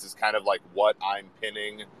variance is kind of like what I'm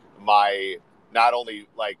pinning my, not only,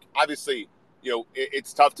 like, obviously, you know,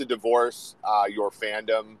 it's tough to divorce your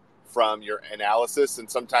fandom from your analysis, and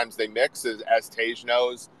sometimes they mix, as Tage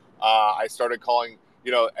knows. I started calling,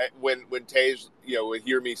 you know, when Tage, you know, would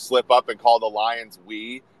hear me slip up and call the Lions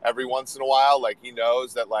we every once in a while, like, he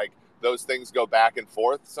knows that, like, those things go back and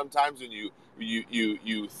forth sometimes when you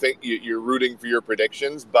think you're rooting for your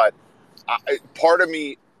predictions. But part of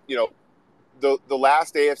me, you know, the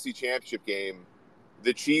last AFC Championship game,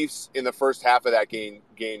 the Chiefs in the first half of that game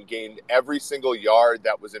gained every single yard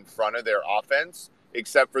that was in front of their offense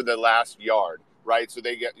except for the last yard, right? So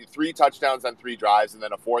they get 3 touchdowns on 3 drives and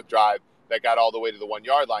then a 4th drive that got all the way to the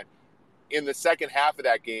 1-yard line. In the second half of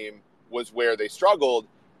that game was where they struggled.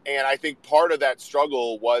 And I think part of that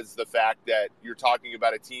struggle was the fact that you're talking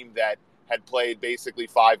about a team that had played basically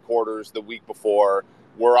 5 quarters the week before,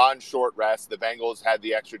 were on short rest. The Bengals had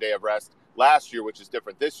the extra day of rest last year, which is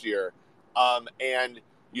different this year. And,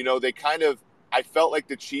 they I felt like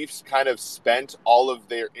the Chiefs kind of spent all of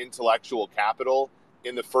their intellectual capital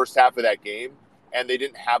in the first half of that game, and they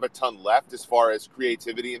didn't have a ton left as far as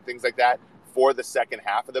creativity and things like that for the second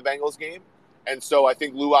half of the Bengals game. And so I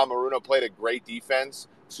think Lou Anarumo played a great defense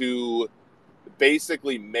to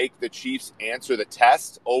basically make the Chiefs answer the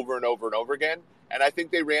test over and over and over again. And I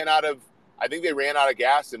think they ran out of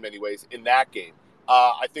gas in many ways in that game.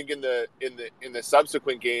 I think in the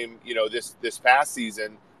subsequent game, this past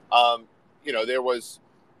season, there was,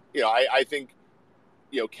 I think,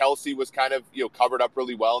 Kelce was kind of, covered up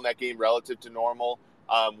really well in that game relative to normal.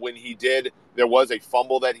 When he did, there was a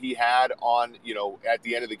fumble that he had on, at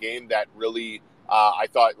the end of the game that really, I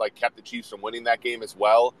thought, kept the Chiefs from winning that game as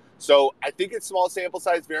well. So I think it's small sample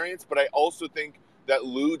size variance, but I also think that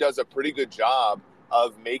Lou does a pretty good job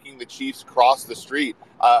of making the Chiefs cross the street,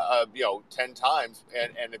 10 times,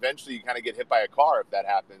 and eventually you kind of get hit by a car if that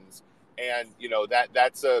happens. And,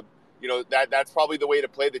 that's probably the way to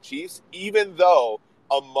play the Chiefs, even though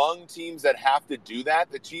among teams that have to do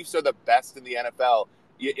that, the Chiefs are the best in the NFL.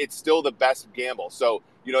 It's still the best gamble. So,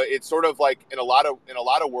 it's sort of like in a lot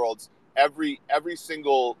of worlds, every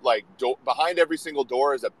single behind every single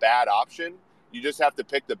door is a bad option. You just have to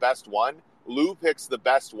pick the best one. Lou picks the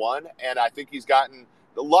best one, and I think he's gotten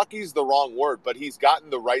lucky's the wrong word, but he's gotten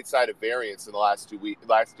the right side of variance in the last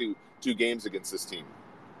two games against this team.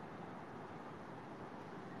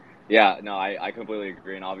 Yeah, no, I completely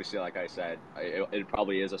agree. And obviously, like I said, it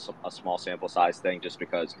probably is a small sample size thing just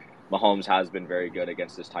because Mahomes has been very good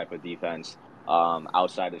against this type of defense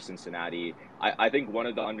outside of Cincinnati. I think one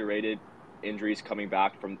of the underrated injuries coming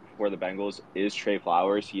back for the Bengals is Trey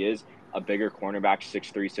Flowers. He is a bigger cornerback,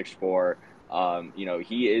 6'3", 6'4".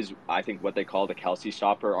 He is, I think, what they call the Kelce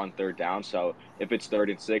stopper on third down. So if it's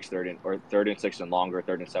 3rd and 6, 3rd and 6 and longer,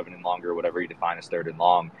 3rd and 7 and longer, whatever you define as 3rd and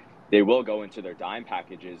long, they will go into their dime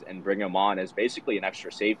packages and bring him on as basically an extra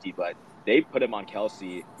safety, but they put him on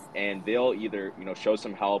Kelce, and they'll either, show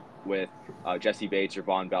some help with Jesse Bates or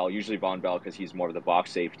Von Bell, usually Von Bell because he's more of the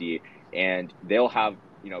box safety, and they'll have,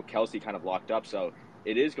 Kelce kind of locked up. So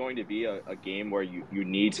it is going to be a game where you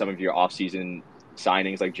need some of your offseason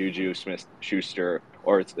signings like Juju Smith-Schuster,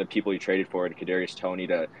 or it's the people you traded for, and Kadarius Toney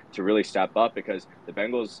to really step up, because the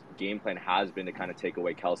Bengals' game plan has been to kind of take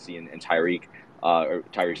away Kelce and Tyreek. Or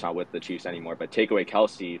Tyreek's not with the Chiefs anymore, but take away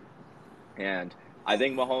Kelce. And I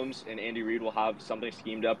think Mahomes and Andy Reid will have something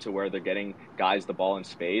schemed up to where they're getting guys the ball in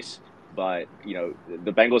space. But, the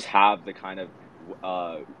Bengals have the kind of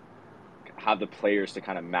have the players to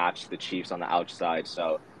kind of match the Chiefs on the outside.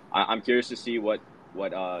 So I'm curious to see what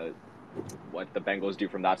the Bengals do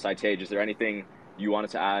from that side. Tage, is there anything you wanted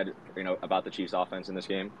to add, about the Chiefs offense in this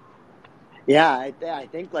game? Yeah, I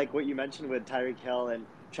think like what you mentioned with Tyreek Hill and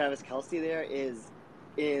Travis Kelce there is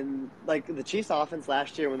in the Chiefs offense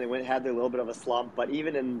last year when they had their little bit of a slump, but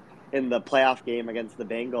even in the playoff game against the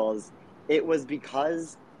Bengals, it was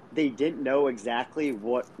because they didn't know exactly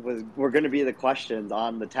what were going to be the questions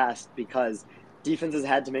on the test, because defenses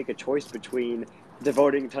had to make a choice between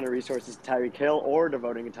devoting a ton of resources to Tyreek Hill or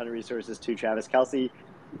devoting a ton of resources to Travis Kelce.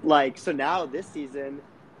 So now this season,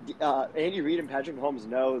 Andy Reid and Patrick Mahomes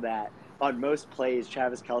know that on most plays,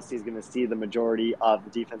 Travis Kelce is going to see the majority of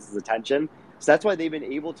the defense's attention. So that's why they've been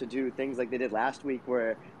able to do things like they did last week,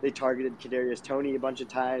 where they targeted Kadarius Toney a bunch of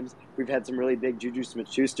times. We've had some really big Juju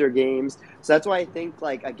Smith-Schuster games. So that's why I think,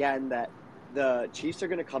 again, that the Chiefs are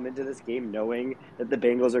going to come into this game knowing that the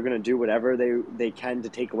Bengals are going to do whatever they can to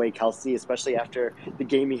take away Kelce, especially after the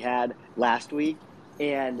game he had last week.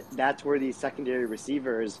 And that's where these secondary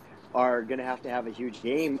receivers are going to have a huge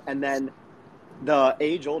game. And then the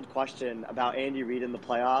age-old question about Andy Reid in the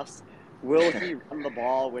playoffs, will he run the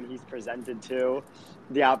ball when he's presented to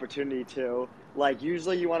the opportunity to?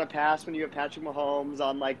 Usually you want to pass when you have Patrick Mahomes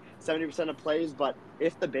on 70% of plays, but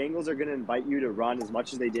if the Bengals are going to invite you to run as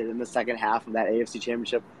much as they did in the second half of that AFC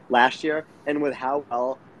Championship last year, and with how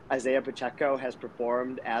well Isaiah Pacheco has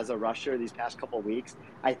performed as a rusher these past couple of weeks,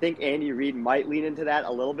 I think Andy Reid might lean into that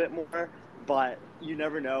a little bit more. But you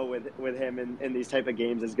never know with him in these type of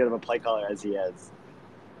games, as good of a play caller as he is.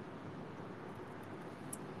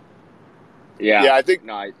 Yeah, I think.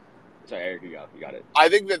 No, sorry, Eric, you got it. I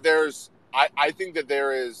think that I think that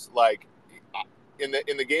there is in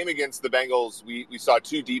the game against the Bengals, we saw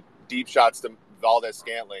 2 deep shots to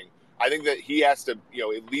Valdez-Scantling. I think that he has to,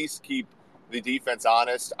 at least keep the defense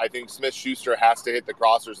honest. I think Smith-Schuster has to hit the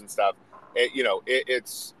crossers and stuff. I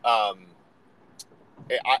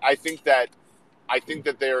think that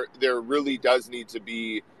there really does need to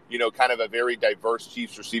be, kind of a very diverse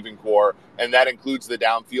Chiefs receiving core, and that includes the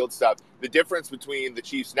downfield stuff. The difference between the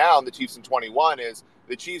Chiefs now and the Chiefs in 21 is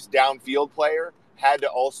the Chiefs downfield player had to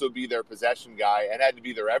also be their possession guy and had to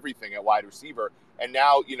be their everything at wide receiver. And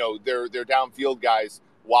now, their downfield guys,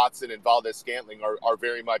 Watson and Valdez-Scantling, are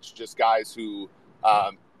very much just guys who,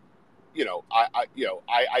 I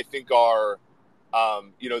think are,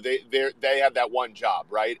 they have that one job,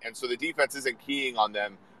 right? And so the defense isn't keying on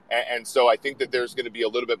them. And so I think that there's going to be a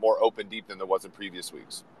little bit more open deep than there was in previous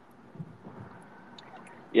weeks.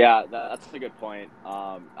 Yeah, that's a good point.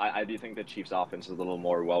 I do think the Chiefs' offense is a little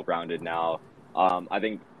more well-rounded now. I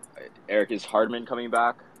think, Eric, is Hardman coming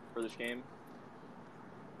back for this game?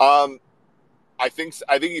 I think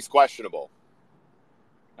he's questionable.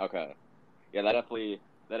 Okay. Yeah, that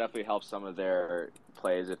definitely helps some of their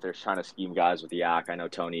plays if they're trying to scheme guys with the yak. I know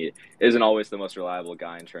Tony isn't always the most reliable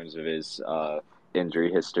guy in terms of his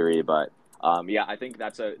injury history, but yeah, I think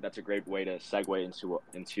that's a great way to segue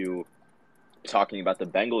into talking about the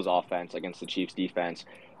Bengals offense against the Chiefs defense.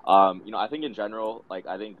 I think in general,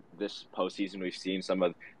 I think this postseason we've seen some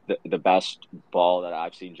of the best ball that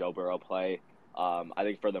I've seen Joe Burrow play. I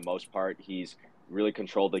think for the most part, he's really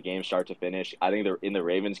controlled the game start to finish. I think in the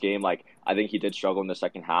Ravens game, I think he did struggle in the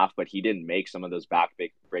second half, but he didn't make some of those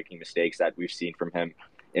back-breaking mistakes that we've seen from him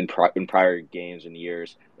in prior games and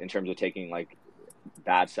years in terms of taking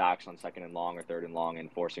bad sacks on second and long or third and long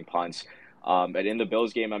and forcing punts. And in the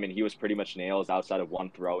Bills game, I mean, he was pretty much nails outside of one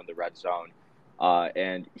throw in the red zone.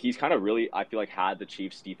 And he's kind of really, I feel like, had the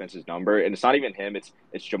Chiefs defense's number. And it's not even him. It's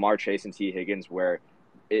Jamar Chase and T. Higgins, where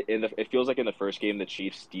it feels like in the first game, the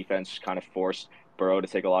Chiefs defense kind of forced Burrow to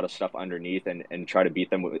take a lot of stuff underneath and try to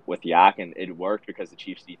beat them with yak. And it worked because the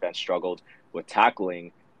Chiefs defense struggled with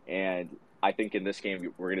tackling. And I think in this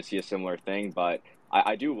game, we're going to see a similar thing. But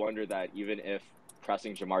I do wonder that even if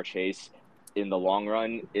pressing Jamar Chase in the long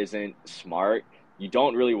run isn't smart, you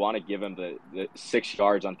don't really want to give him the 6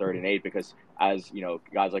 yards on 3rd and 8 because, as you know,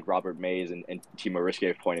 guys like Robert Mays and Timo Riske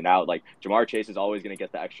have pointed out, Jamar Chase is always going to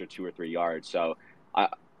get the extra 2 or 3 yards. So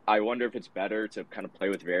I wonder if it's better to kind of play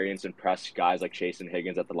with variance and press guys like Chase and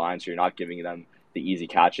Higgins at the line so you're not giving them the easy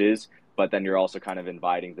catches, but then you're also kind of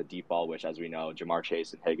inviting the deep ball, which, as we know, Jamar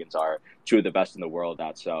Chase and Higgins are 2 of the best in the world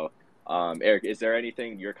at. So, Eric, is there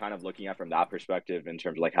anything you're kind of looking at from that perspective in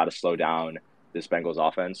terms of how to slow down this Bengals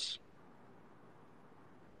offense?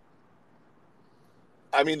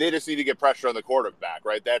 I mean, they just need to get pressure on the quarterback,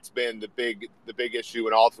 right? That's been the big issue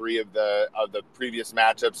in all 3 of the previous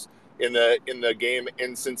matchups. In the game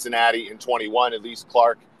in Cincinnati in 21, at least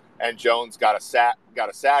Clark and Jones got a sack,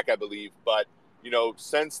 I believe. But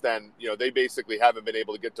since then, they basically haven't been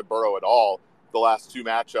able to get to Burrow at all the last 2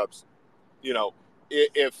 matchups.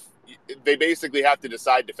 If they basically have to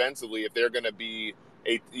decide defensively if they're going to be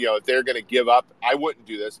if they're going to give up. I wouldn't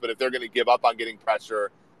do this, but if they're going to give up on getting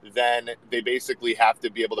pressure, then they basically have to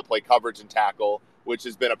be able to play coverage and tackle, which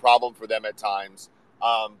has been a problem for them at times.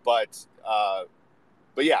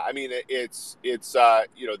 But yeah, I mean, it's they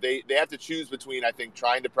have to choose between, I think,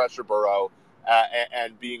 trying to pressure Burrow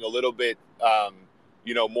and being a little bit,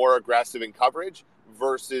 more aggressive in coverage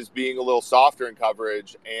versus being a little softer in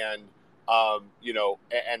coverage and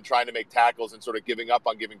trying to make tackles and sort of giving up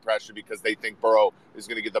on giving pressure because they think Burrow is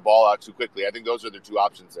going to get the ball out too quickly. I think those are the 2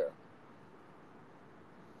 options there.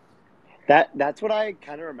 That's what I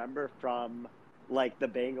kind of remember from the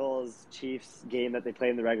Bengals-Chiefs game that they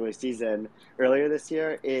played in the regular season earlier this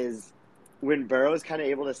year is when Burrow's kind of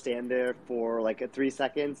able to stand there for 3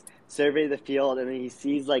 seconds, survey the field, and then he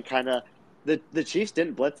sees the Chiefs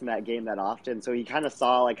didn't blitz in that game that often, so he kind of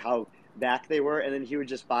saw how back they were, and then he would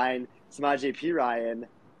just find Samaje Perine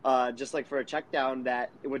just for a check down that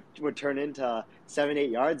it would turn into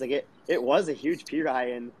 7-8 yards. It was a huge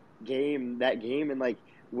Perine game that game, and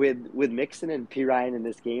with Mixon and Perine in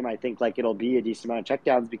this game, I think it'll be a decent amount of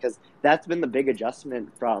checkdowns because that's been the big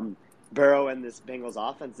adjustment from Burrow and this Bengals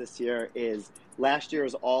offense this year. Is last year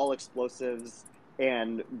was all explosives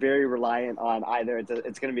and very reliant on either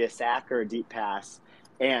it's going to be a sack or a deep pass,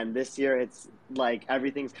 and this year it's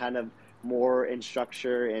everything's kind of more in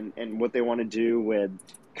structure and what they want to do with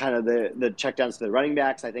kind of the checkdowns to the running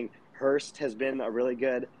backs. I think Hurst has been a really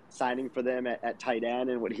good signing for them at tight end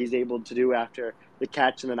and what he's able to do after the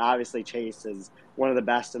catch. And then obviously Chase is one of the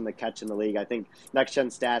best in the catch in the league. I think Next Gen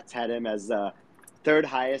Stats had him as third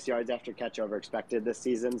highest yards after catch over expected this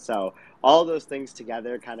season. So all those things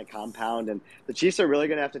together kind of compound, and the Chiefs are really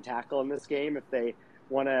going to have to tackle in this game if they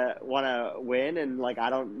want to win. And like, I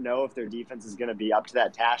don't know if their defense is going to be up to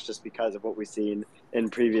that task just because of what we've seen in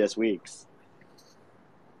previous weeks.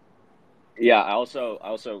 Yeah, I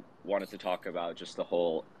also wanted to talk about just the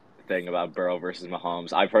whole thing about Burrow versus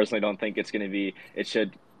Mahomes. I personally don't think it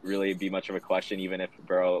should really be much of a question, even if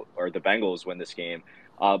Burrow or the Bengals win this game.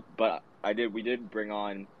 But we did bring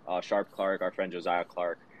on Sharp Clark, our friend Josiah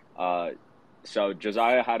Clark. So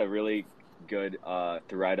Josiah had a really good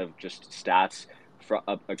thread of just stats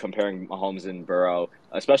comparing Mahomes and Burrow,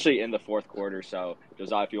 especially in the fourth quarter. So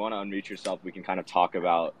Josiah, if you want to unmute yourself, we can kind of talk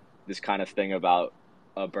about this kind of thing about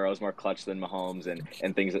Burrow's more clutch than Mahomes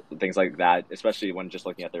and things like that, especially when just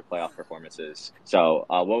looking at their playoff performances. So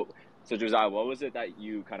Josiah, what was it that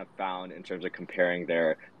you kind of found in terms of comparing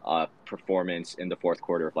their performance in the fourth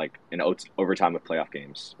quarter, like in overtime of playoff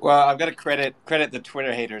games? Well, I've got to credit the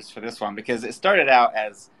Twitter haters for this one, because it started out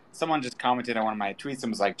as someone just commented on one of my tweets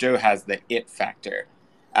and was like, Joe has the it factor,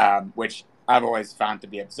 which I've always found to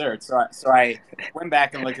be absurd. So I went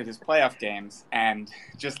back and looked at his playoff games and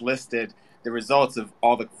just listed the results of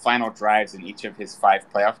all the final drives in each of his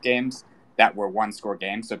 5 playoff games that were one-score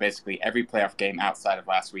games. So basically every playoff game outside of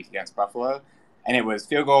last week against Buffalo. And it was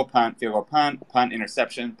field goal, punt, punt,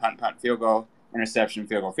 interception, punt, field goal, interception,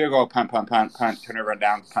 field goal, punt, turnover, run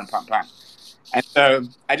down, punt. And so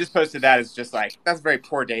I just posted that as just like, that's very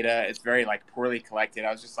poor data. It's very like poorly collected.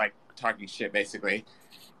 I was just like talking shit basically.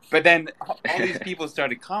 But then all these people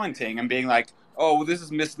started commenting and being like, oh, well, this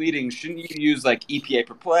is misleading. Shouldn't you use like EPA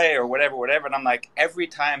per play or whatever? And I'm like, every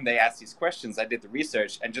time they asked these questions, I did the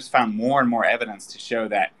research and just found more and more evidence to show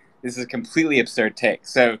that this is a completely absurd take.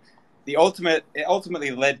 So it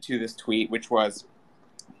ultimately led to this tweet, which was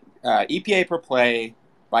EPA per play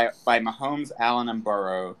by Mahomes, Allen, and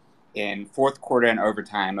Burrow in fourth quarter and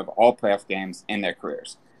overtime of all playoff games in their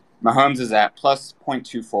careers. Mahomes is at plus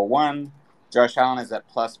 0.241, Josh Allen is at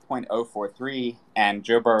plus 0.043, and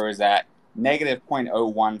Joe Burrow is at negative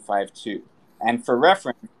 0.0152. And for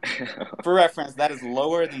reference, that is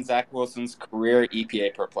lower than Zach Wilson's career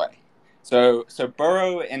EPA per play. So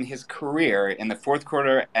Burrow in his career in the fourth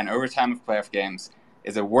quarter and overtime of playoff games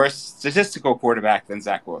is a worse statistical quarterback than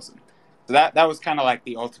Zach Wilson. So that was kind of like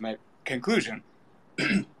the ultimate conclusion.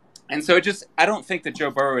 And so I don't think that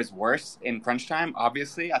Joe Burrow is worse in crunch time.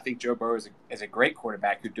 Obviously, I think Joe Burrow is a great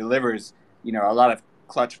quarterback who delivers, a lot of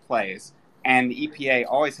clutch plays. And the EPA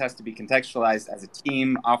always has to be contextualized as a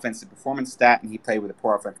team offensive performance stat, and he played with a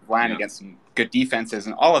poor offensive line against some good defenses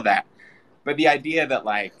and all of that. But the idea that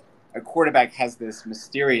like a quarterback has this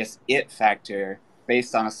mysterious it factor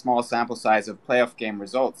based on a small sample size of playoff game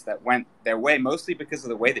results that went their way mostly because of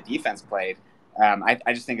the way the defense played,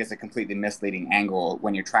 I just think it's a completely misleading angle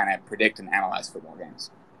when you're trying to predict and analyze football games.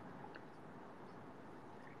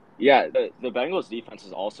 Yeah, the Bengals defense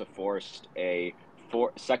has also forced a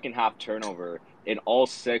second half turnover in all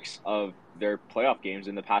 6 of their playoff games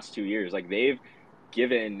in the past 2 years. Like, they've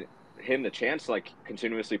given him the chance to like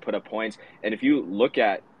continuously put up points. And if you look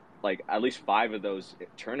at like at least 5 of those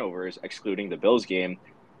turnovers, excluding the Bills game,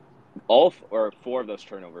 4 of those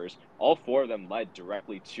turnovers, all 4 of them led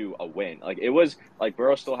directly to a win. Like, it was like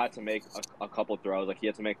Burrow still had to make a couple throws. Like, he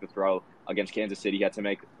had to make the throw against Kansas City. He had to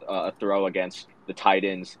make a throw against the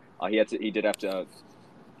Titans. He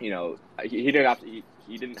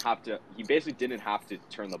basically didn't have to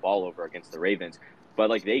turn the ball over against the Ravens, but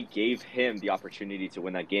like they gave him the opportunity to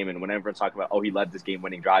win that game. And when everyone's talking about, oh, he led this game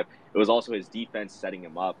winning drive, it was also his defense setting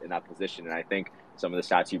him up in that position. And I think some of the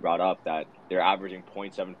stats you brought up, that they're averaging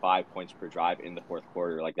 0.75 points per drive in the fourth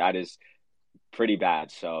quarter, like that is pretty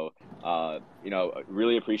bad. So,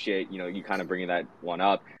 really appreciate, you kind of bringing that one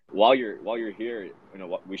up. While you're here,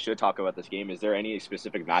 what we should talk about this game. Is there any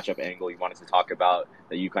specific matchup angle you wanted to talk about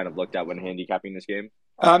that you kind of looked at when handicapping this game?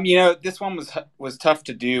 This one was tough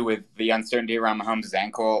to do with the uncertainty around Mahomes'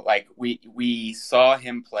 ankle. Like we saw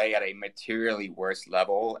him play at a materially worse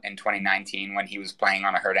level in 2019 when he was playing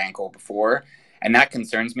on a hurt ankle before. And that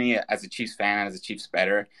concerns me as a Chiefs fan and as a Chiefs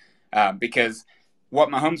bettor, because what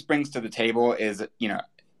Mahomes brings to the table is,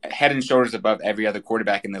 head and shoulders above every other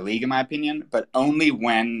quarterback in the league, in my opinion, but only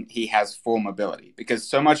when he has full mobility, because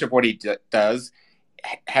so much of what he does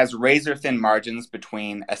has razor thin margins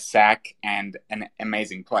between a sack and an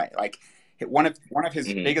amazing play. Like one of his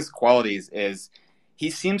biggest qualities is he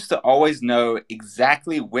seems to always know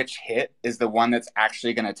exactly which hit is the one that's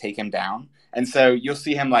actually going to take him down. And so you'll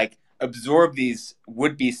see him like absorb these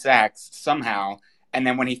would-be sacks somehow, and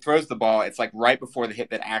then when he throws the ball, it's like right before the hit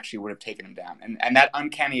that actually would have taken him down. And that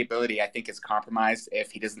uncanny ability, I think, is compromised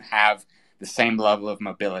if he doesn't have the same level of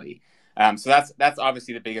mobility. So that's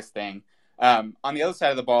obviously the biggest thing. On the other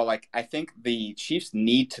side of the ball, like I think the Chiefs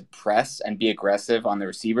need to press and be aggressive on the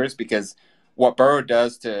receivers, because what Burrow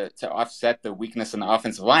does to offset the weakness in the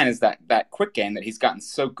offensive line is that quick game that he's gotten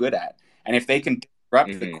so good at. And if they can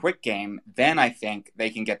disrupt the quick game, then I think they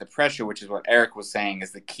can get the pressure, which is what Eric was saying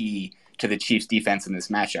is the key to the Chiefs defense in this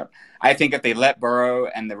matchup. I think if they let Burrow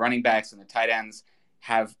and the running backs and the tight ends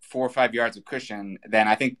have 4 or 5 yards of cushion, then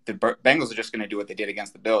I think the Bengals are just going to do what they did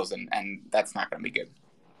against the Bills, and that's not going to be good.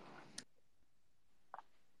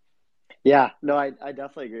 Yeah, no, I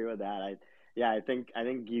definitely agree with that. I think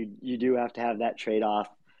you do have to have that trade off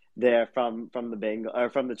there from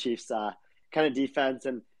the Chiefs kind of defense,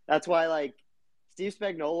 and that's why like Steve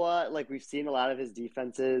Spagnuolo, like we've seen a lot of his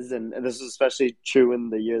defenses, and this is especially true in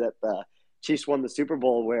the year that the Chiefs won the Super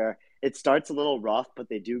Bowl, where it starts a little rough, but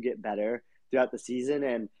they do get better throughout the season.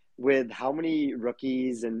 And with how many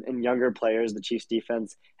rookies and younger players the Chiefs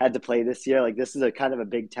defense had to play this year, like this is a kind of a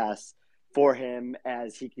big test for him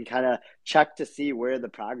as he can kind of check to see where the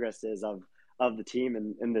progress is of the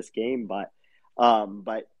team in this game. But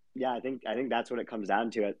yeah, I think that's what it comes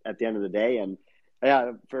down to at the end of the day. And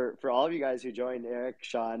yeah, for all of you guys who joined, Eric,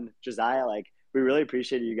 Sean, Josiah, like we really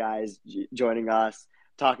appreciate you guys joining us,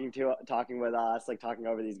 talking with us, like talking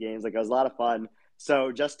over these games. Like it was a lot of fun.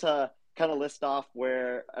 So just to kind of list off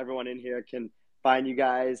where everyone in here can find you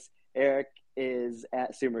guys, Eric is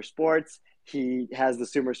at Sumer Sports. He has the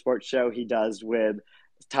Sumer Sports show he does with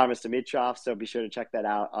Thomas Dimitroff, so be sure to check that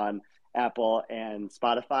out on Apple and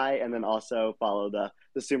Spotify, and then also follow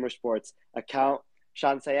the Sumer Sports account.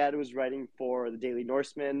 Sean Syed was writing for the Daily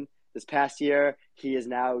Norseman this past year. He is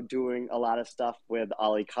now doing a lot of stuff with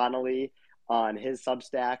Ollie Connolly on his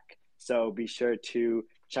Substack, so be sure to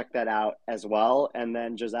check that out as well. And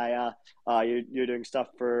then Josiah, you're doing stuff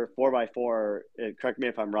for 4x4. Correct me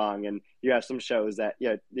if I'm wrong. And you have some shows that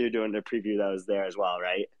you're doing to preview those there as well,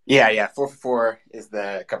 right? Yeah. 4x4 is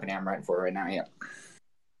the company I'm writing for right now. Yeah.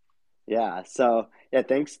 Yeah. So yeah,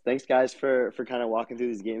 thanks guys for kind of walking through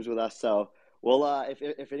these games with us. So we'll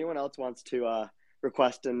if anyone else wants to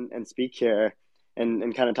request and speak here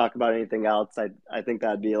and kind of talk about anything else, I think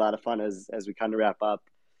that'd be a lot of fun as we kind of wrap up.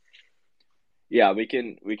 Yeah, we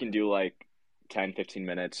can do like 10, 15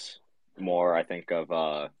 minutes more, I think, of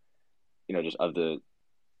just of the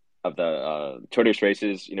Tour de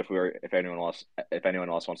races. If anyone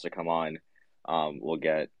else wants to come on, we'll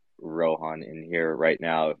get Rohan in here right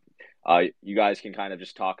now. You guys can kind of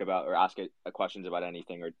just talk about or ask questions about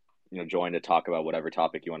anything, or join to talk about whatever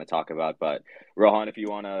topic you want to talk about. But Rohan, if you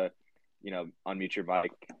want to unmute your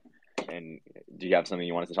mic, and do you have something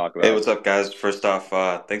you wanted to talk about? Hey, what's up, guys? First off,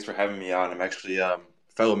 thanks for having me on. I'm actually a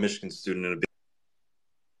fellow Michigan student in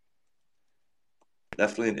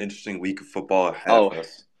definitely an interesting week of football ahead of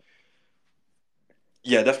us.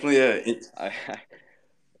 Yeah, definitely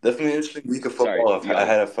definitely an interesting week of football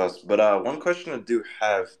ahead of us. But one question I do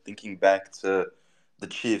have, thinking back to the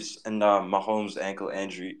Chiefs and Mahomes' ankle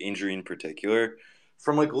injury in particular,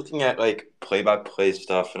 from like looking at like play-by-play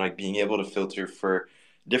stuff and like being able to filter for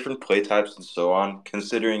different play types and so on,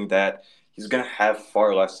 considering that he's going to have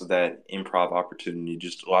far less of that improv opportunity,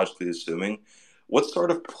 just logically assuming, what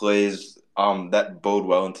sort of plays that bode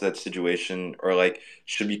well into that situation, or like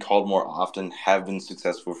should be called more often, have been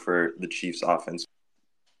successful for the Chiefs offense?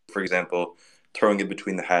 For example, throwing it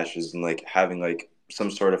between the hashes and like having like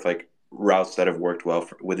some sort of like routes that have worked well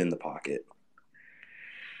within the pocket.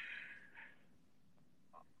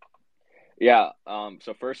 Yeah.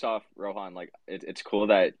 So first off, Rohan, like it's cool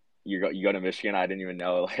that you go to Michigan. I didn't even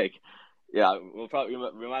know. Like, yeah,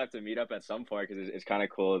 we might have to meet up at some point, because it's kind of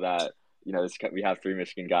cool that we have 3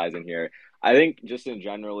 Michigan guys in here. I think just in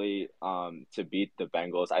generally, to beat the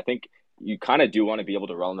Bengals, I think you kind of do want to be able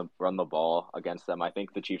to run the ball against them. I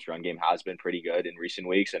think the Chiefs' run game has been pretty good in recent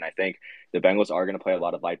weeks, and I think the Bengals are going to play a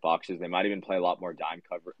lot of light boxes. They might even play a lot more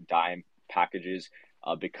dime packages,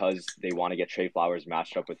 because they want to get Trey Flowers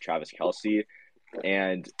matched up with Travis Kelce.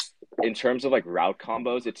 And in terms of like route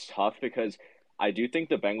combos, it's tough, because I do think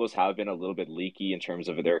the Bengals have been a little bit leaky in terms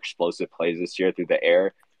of their explosive plays this year through the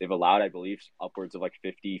air. They've allowed, I believe, upwards of like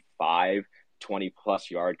 55, 20-plus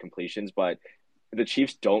yard completions, but the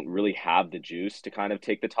Chiefs don't really have the juice to kind of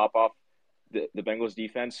take the top off the Bengals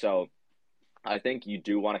defense. So I think you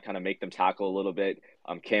do want to kind of make them tackle a little bit.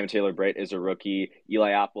 Cam Taylor-Britt is a rookie.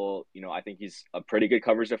 Eli Apple, I think he's a pretty good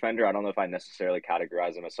coverage defender. I don't know if I necessarily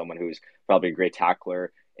categorize him as someone who's probably a great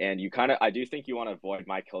tackler. And I do think you want to avoid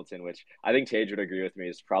Mike Hilton, which I think Tage would agree with me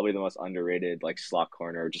is probably the most underrated like slot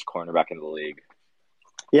corner, or just cornerback in the league.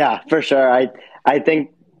 Yeah, for sure. I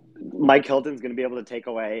think Mike Hilton's going to be able to take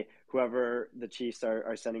away whoever the Chiefs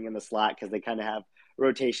are sending in the slot because they kind of have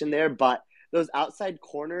rotation there. But those outside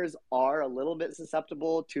corners are a little bit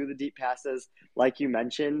susceptible to the deep passes, like you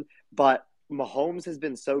mentioned. But Mahomes has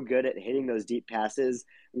been so good at hitting those deep passes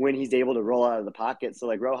when he's able to roll out of the pocket. So,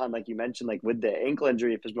 like Rohan, like you mentioned, like with the ankle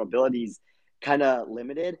injury, if his mobility's kind of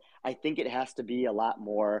limited, I think it has to be a lot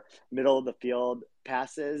more middle of the field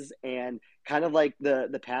passes, and kind of like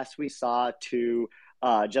the pass we saw to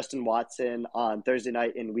Justin Watson on Thursday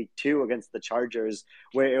night in week 2 against the Chargers,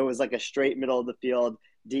 where it was like a straight middle of the field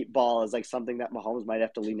deep ball, is like something that Mahomes might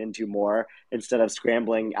have to lean into more instead of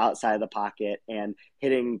scrambling outside of the pocket and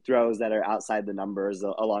hitting throws that are outside the numbers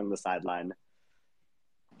along the sideline.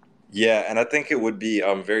 Yeah, and I think it would be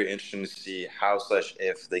very interesting to see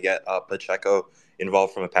how/if they get Pacheco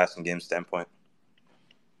involved from a passing game standpoint.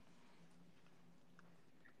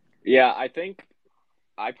 Yeah,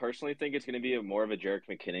 I personally think it's going to be more of a Jerick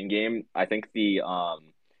McKinnon game. I think the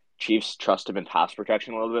Chiefs trust him in pass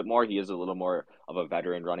protection a little bit more. He is a little more of a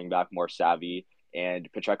veteran running back, more savvy, and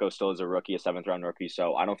Pacheco still is a rookie, a 7th-round rookie,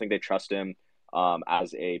 so I don't think they trust him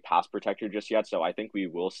as a pass protector just yet. So I think we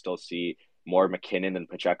will still see more McKinnon than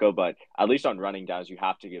Pacheco, but at least on running downs, you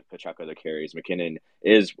have to give Pacheco the carries. McKinnon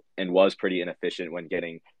is and was pretty inefficient when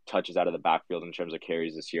getting touches out of the backfield in terms of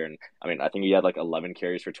carries this year. And I mean, I think he had like 11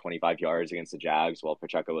 carries for 25 yards against the Jags, while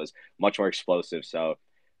Pacheco was much more explosive. So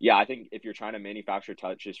yeah, I think if you're trying to manufacture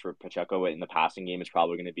touches for Pacheco in the passing game, it's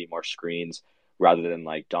probably going to be more screens rather than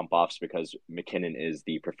like dump offs, because McKinnon is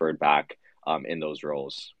the preferred back in those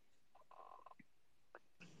roles.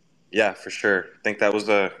 Yeah, for sure. I think that was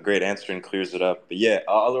a great answer and clears it up. But yeah,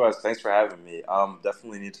 otherwise, thanks for having me.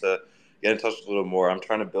 Definitely need to get in touch a little more. I'm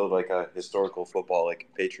trying to build like a historical football like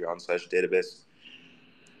Patreon/database.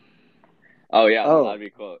 Oh yeah, that'd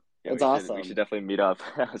be cool. Yeah, that's awesome. We should definitely meet up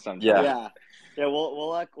sometime. Yeah.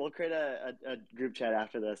 We'll create a group chat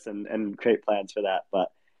after this and create plans for that.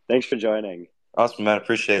 But thanks for joining. Awesome, man.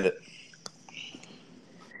 Appreciate it.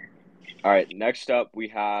 All right, next up we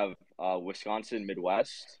have Wisconsin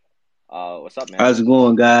Midwest. What's up, man? How's it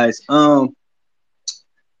going, guys? I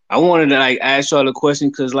wanted to like ask y'all a question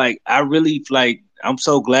because like I really like I'm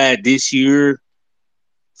so glad this year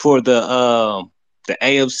for the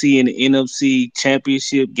AFC and the NFC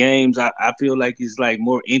championship games. I feel like it's like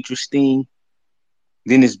more interesting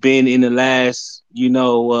than it's been in the last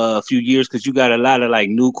few years, because you got a lot of like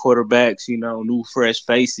new quarterbacks, new fresh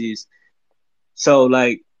faces. So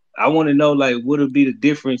like I want to know like what would be the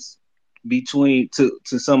difference between to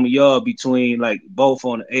some of y'all between like both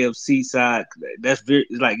on the AFC side. That's very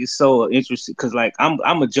like it's so interesting because like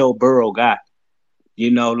I'm a Joe Burrow guy,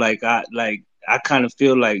 I kind of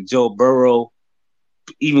feel like Joe Burrow,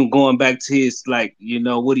 even going back to his like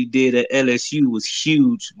what he did at LSU was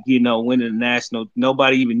huge, winning the national.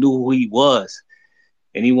 Nobody even knew who he was,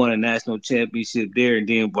 and he won a national championship there. And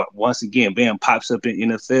then once again, bam, pops up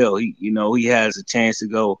in NFL. He has a chance to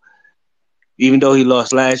go. Even though he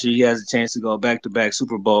lost last year, he has a chance to go back-to-back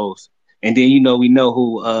Super Bowls. And then, we know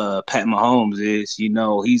who Pat Mahomes is.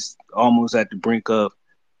 He's almost at the brink of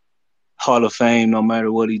Hall of Fame no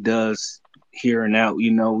matter what he does here and out,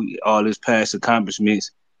 all his past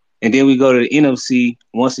accomplishments. And then we go to the NFC.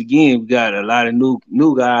 Once again, we got a lot of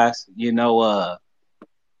new guys.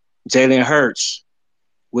 Jalen Hurts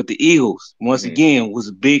with the Eagles. Once again, was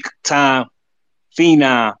a big-time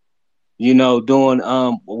phenom, doing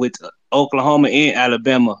with – Oklahoma and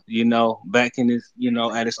Alabama, back in his,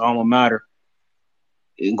 at his alma mater,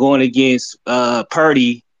 and going against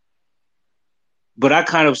Purdy. But I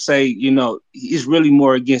kind of say, he's really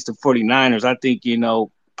more against the 49ers. I think,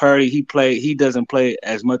 Purdy, he doesn't play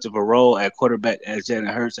as much of a role at quarterback as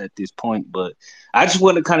Jalen Hurts at this point. But I just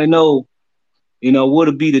want to kind of know, what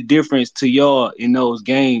would be the difference to y'all in those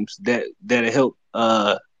games that'll help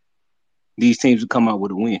these teams to come out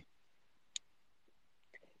with a win.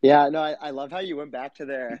 Yeah, no, I love how you went back to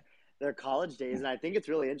their college days, and I think it's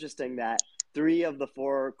really interesting that 3 of the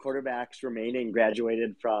 4 quarterbacks remaining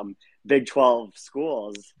graduated from Big 12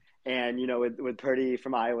 schools, and with Purdy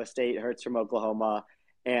from Iowa State, Hurts from Oklahoma,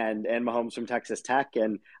 and Mahomes from Texas Tech,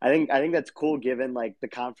 and I think that's cool given like the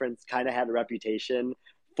conference kind of had a reputation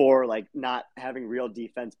for like not having real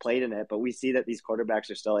defense played in it, but we see that these quarterbacks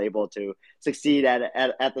are still able to succeed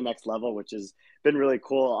at the next level, which has been really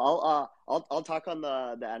cool. I'll talk on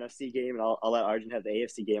the NFC game, and I'll let Arjun have the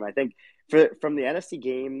AFC game. I think from the NFC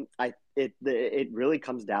game, it really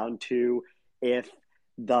comes down to if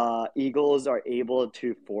the Eagles are able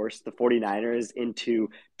to force the 49ers into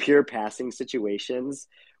pure passing situations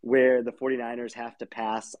where the 49ers have to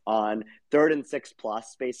pass on 3rd and 6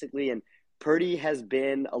 plus basically, and Purdy has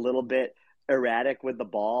been a little bit erratic with the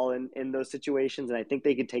ball in those situations, and I think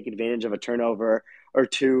they could take advantage of a turnover or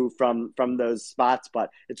two from those spots.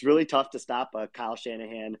 But it's really tough to stop a Kyle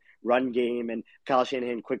Shanahan run game and Kyle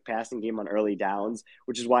Shanahan quick passing game on early downs,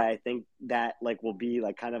 which is why I think that like will be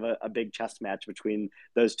like kind of a big chess match between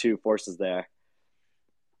those two forces there.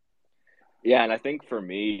 Yeah, and I think for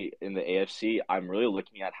me in the AFC, I'm really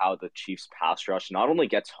looking at how the Chiefs pass rush not only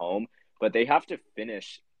gets home, but they have to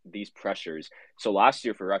finish these pressures. So last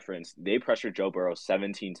year, for reference, they pressured Joe Burrow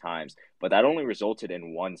 17 times, but that only resulted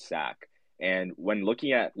in 1 sack. And when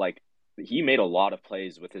looking at like, he made a lot of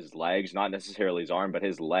plays with his legs, not necessarily his arm, but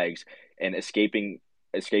his legs, and escaping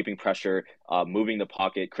pressure, moving the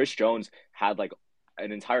pocket. Chris Jones had like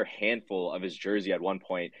an entire handful of his jersey at one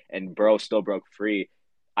point, and Burrow still broke free.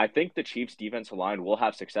 I think the Chiefs' defensive line will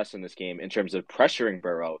have success in this game in terms of pressuring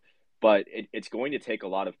Burrow, but it's going to take a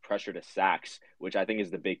lot of pressure to sacks, which I think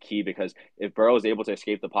is the big key, because if Burrow is able to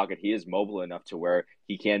escape the pocket, he is mobile enough to where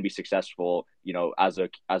he can be successful, as a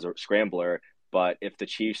scrambler. But if the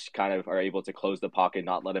Chiefs kind of are able to close the pocket,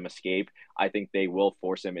 not let him escape, I think they will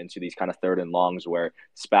force him into these kind of third and longs where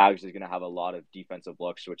Spags is going to have a lot of defensive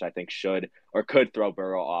looks, which I think should or could throw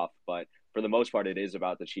Burrow off. But for the most part, it is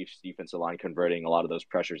about the Chiefs' defensive line converting a lot of those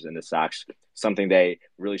pressures into sacks, something they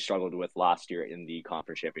really struggled with last year in the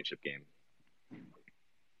conference championship game.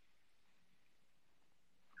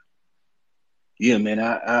 Yeah, man,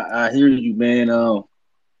 I hear you, man.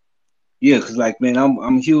 Yeah, cause like, man,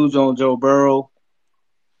 I'm huge on Joe Burrow.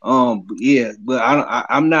 But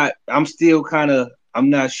I'm not. I'm still kind of. I'm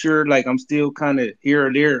not sure. Like, I'm still kind of here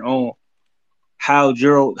or there on how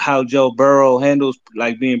Joe Burrow handles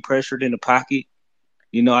like being pressured in the pocket.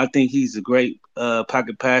 I think he's a great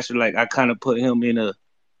pocket passer. Like, I kind of put him in a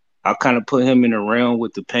realm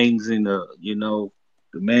with the Paytons and the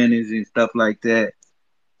Mannings and stuff like that.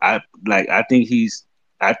 I think he's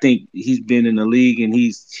been in the league and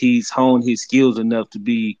he's honed his skills enough to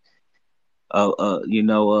be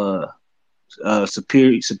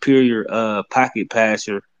superior pocket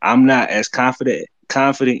passer. I'm not as confident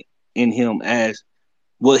in him as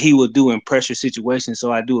what he will do in pressure situations. So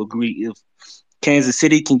I do agree, if Kansas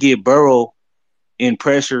City can get Burrow in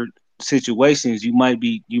pressure situations, you might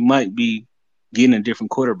be getting a different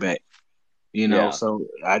quarterback. So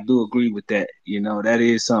I do agree with that. That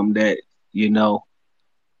is something that,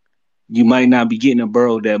 you might not be getting a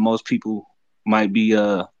Burrow that most people might be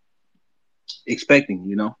expecting,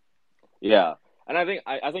 Yeah. And I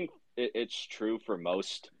think it's true for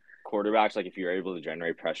most quarterbacks. Like, if you're able to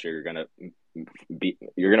generate pressure,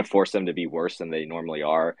 you're gonna force them to be worse than they normally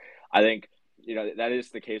are. I think that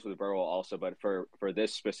is the case with Burrow also, but for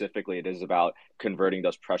this specifically, it is about converting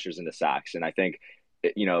those pressures into sacks. And I think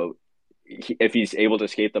if he's able to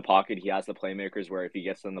escape the pocket, he has the playmakers where if he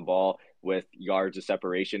gets them the ball with yards of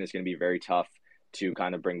separation, it's going to be very tough to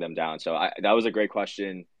kind of bring them down. So that was a great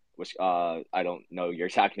question. Which I don't know your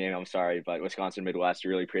exact name, I'm sorry, but Wisconsin Midwest,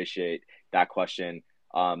 really appreciate that question.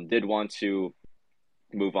 Did want to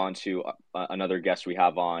move on to another guest we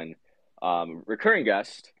have on, recurring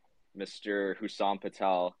guest, Mr. Hussam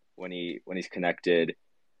Patel, when he's connected.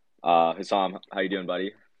 Hussam, how you doing,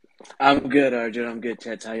 buddy? I'm good, Arjun. I'm good,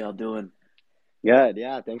 Chet. How y'all doing? Good,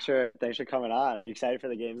 yeah. Thanks for coming on. You excited for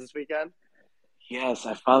the games this weekend? Yes,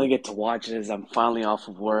 I finally get to watch it as I'm finally off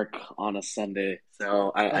of work on a Sunday.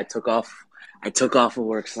 So I took off of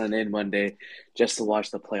work Sunday and Monday just to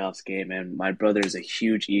watch the playoffs game. And my brother is a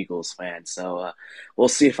huge Eagles fan, so we'll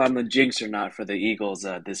see if I'm the jinx or not for the Eagles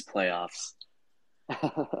this playoffs.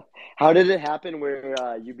 How did it happen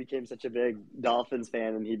where you became such a big Dolphins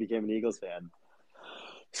fan and he became an Eagles fan?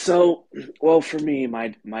 So, well, for me,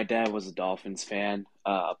 my dad was a Dolphins fan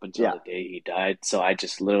up until the day he died. So I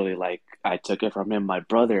just literally I took it from him. My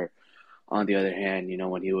brother, on the other hand,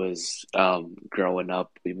 when he was growing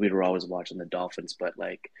up, we were always watching the Dolphins, but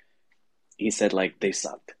he said they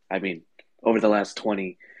sucked. I mean, over the last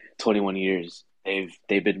 21 years,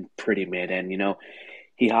 they've been pretty mid. And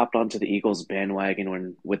he hopped onto the Eagles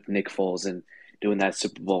bandwagon with Nick Foles and doing that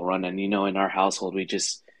Super Bowl run. And in our household, we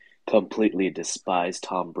just completely despised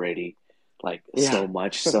Tom Brady so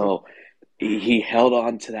much. So he held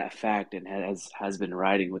on to that fact and has been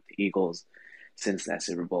riding with the Eagles since that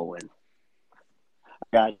Super Bowl win.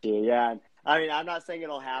 Got you. Yeah. I mean, I'm not saying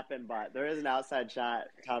it'll happen, but there is an outside shot.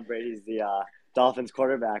 Tom Brady's the Dolphins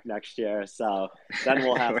quarterback next year, so then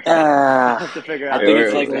we'll have to figure out. I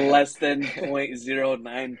think it's less than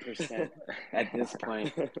 0.09% at this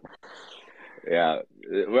point. Yeah,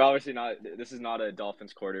 we're obviously not. This is not a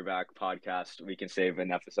Dolphins quarterback podcast. We can save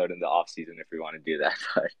an episode in the off season if we want to do that.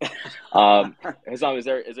 But Hassam, is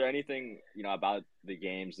there anything about the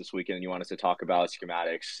games this weekend you want us to talk about?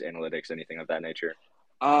 Schematics, analytics, anything of that nature?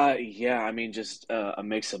 Yeah, I mean, just a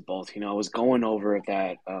mix of both. I was going over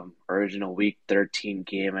that original Week 13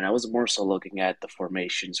 game, and I was more so looking at the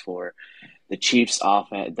formations for the Chiefs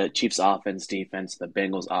offense, defense, the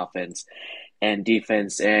Bengals offense and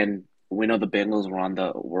defense, and we know the Bengals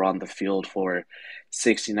were on the field for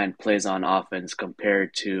 69 plays on offense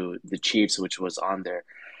compared to the Chiefs, which was on there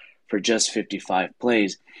for just 55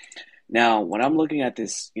 plays. Now, when I'm looking at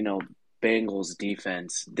this, Bengals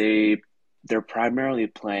defense, they're primarily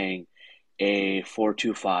playing a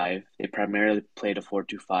 4-2-5. They primarily played a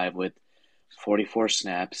 4-2-5 with 44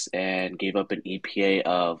 snaps and gave up an EPA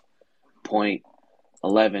of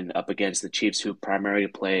 .11 up against the Chiefs, who primarily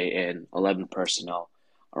play in 11 personnel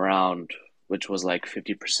around, which was like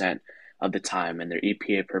 50% of the time, and their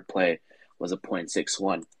EPA per play was a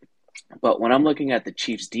 .61. But when I'm looking at the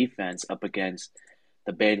Chiefs defense up against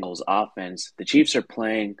the Bengals offense, the Chiefs are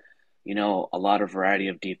playing, a lot of variety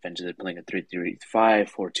of defenses. They're playing a 3-3-5,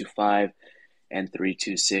 4-2-5, and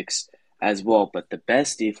 3-2-6 as well. But the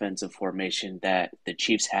best defensive formation that the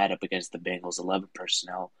Chiefs had up against the Bengals 11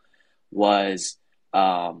 personnel was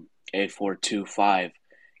a 4-2-5,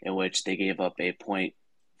 in which they gave up a .14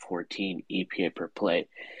 EPA per play.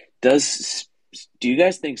 Do you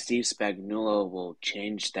guys think Steve Spagnuolo will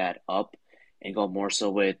change that up and go more so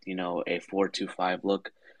with, a 4-2-5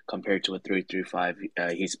 look compared to a 3-3-5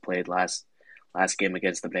 he's played last game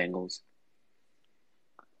against the Bengals?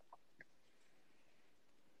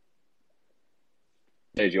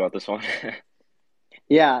 Hey, do you want this one?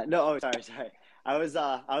 Yeah. No. Oh, sorry. I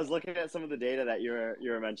was looking at some of the data that you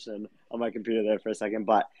were mentioning on my computer there for a second,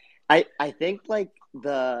 but I think like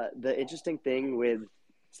the interesting thing with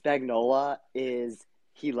Spagnuolo is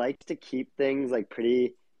he likes to keep things like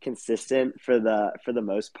pretty consistent for the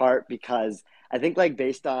most part, because I think like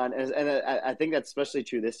based on and I think that's especially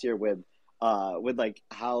true this year with like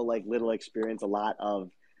how like little experience a lot of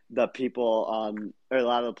the people or a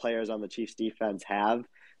lot of the players on the Chiefs defense have.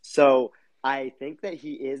 So I think that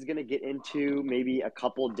he is going to get into maybe a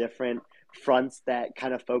couple different fronts that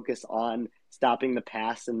kind of focus on stopping the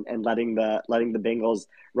pass and letting the Bengals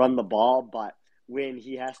run the ball. But when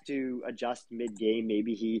he has to adjust mid-game,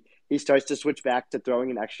 maybe he starts to switch back to throwing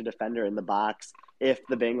an extra defender in the box if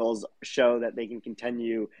the Bengals show that they can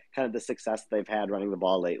continue kind of the success they've had running the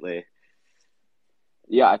ball lately.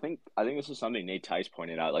 Yeah, I think this is something Nate Tice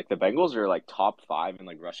pointed out. Like the Bengals are like top 5 in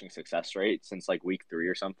like rushing success rate since like week 3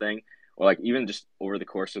 or something, or like even just over the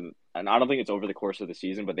course of, and I don't think it's over the course of the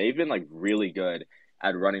season, but they've been like really good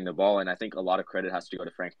at running the ball. And I think a lot of credit has to go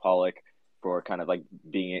to Frank Pollock for kind of like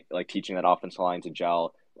being like teaching that offensive line to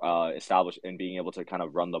gel, establish and being able to kind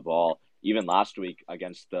of run the ball. Even last week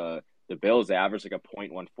against the Bills, they averaged like a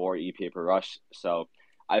 .14 EPA per rush. So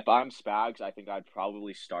if I'm Spags, I think I'd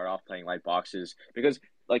probably start off playing light boxes, because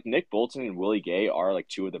like Nick Bolton and Willie Gay are like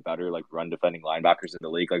two of the better like run defending linebackers in the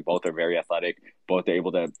league. Like both are very athletic, both are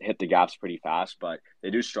able to hit the gaps pretty fast, but they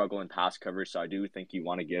do struggle in pass coverage. So I do think you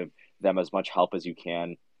want to give them as much help as you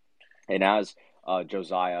can. And as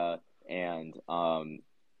Josiah and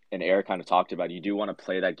Eric kind of talked about, you do want to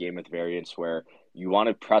play that game with variance where you want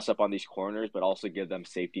to press up on these corners, but also give them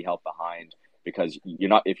safety help behind. Because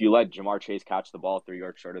if you let Jamar Chase catch the ball 3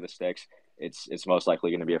 yards short of the sticks, it's most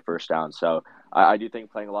likely going to be a first down. So I do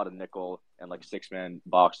think playing a lot of nickel and like 6-man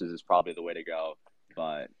boxes is probably the way to go.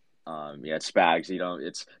 But yeah, it's Spags.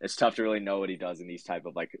 It's tough to really know what he does in these type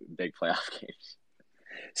of like big playoff games.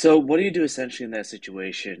 So what do you do essentially in that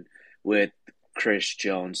situation with Chris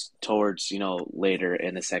Jones towards later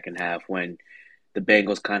in the second half when the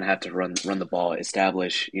Bengals kind of have to run the ball,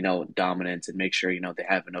 establish dominance, and make sure they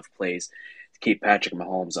have enough plays to keep Patrick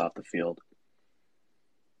Mahomes off the field?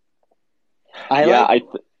 I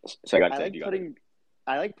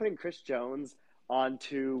like putting Chris Jones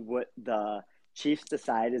onto what the Chiefs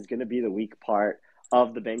decide is going to be the weak part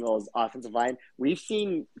of the Bengals offensive line. We've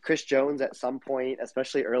seen Chris Jones at some point,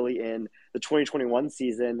 especially early in the 2021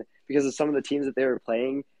 season, because of some of the teams that they were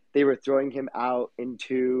playing, they were throwing him out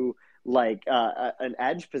into like an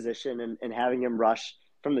edge position and having him rush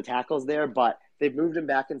from the tackles there. But they've moved him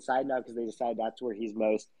back inside now because they decide that's where he's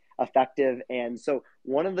most effective. And so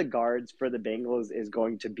one of the guards for the Bengals is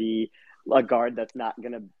going to be a guard that's not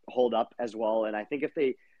going to hold up as well. And I think if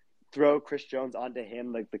they throw Chris Jones onto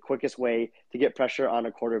him, like the quickest way to get pressure on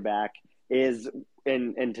a quarterback is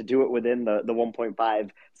and to do it within the 1.5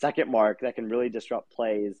 second mark, that can really disrupt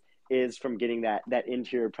plays, is from getting that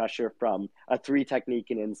interior pressure from a 3 technique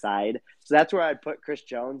and inside. So that's where I'd put Chris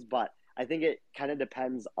Jones, but I think it kind of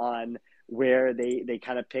depends on where they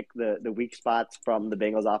kind of pick the weak spots from the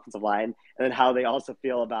Bengals offensive line, and then how they also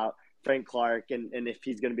feel about Frank Clark and if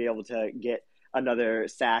he's going to be able to get another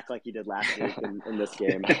sack like he did last week in this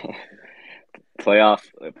game.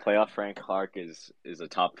 Playoff Frank Clark is a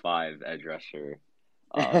top 5 edge rusher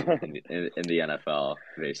in the NFL,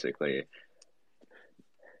 basically.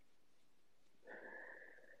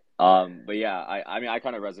 But yeah, I mean, I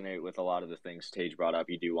kind of resonate with a lot of the things Tage brought up.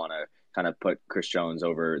 You do want to kind of put Chris Jones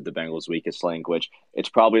over the Bengals' weakest link, which it's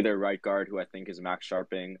probably their right guard, who I think is Max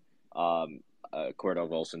Sharping. Cordell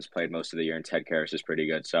Wilson's played most of the year, and Ted Karras is pretty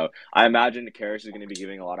good. So I imagine Karras is going to be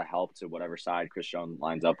giving a lot of help to whatever side Chris Jones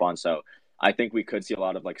lines up on. So I think we could see a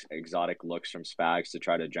lot of like exotic looks from Spags to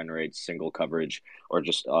try to generate single coverage or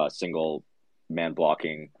just single man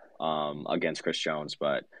blocking against Chris Jones.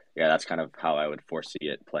 But yeah, that's kind of how I would foresee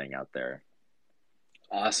it playing out there.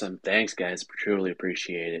 Awesome. Thanks, guys. Truly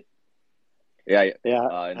appreciate it. Yeah.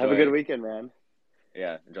 Have a good weekend, man.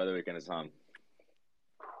 Yeah, enjoy the weekend. It's on.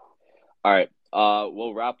 All right.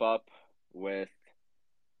 We'll wrap up with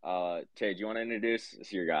Tage. You want to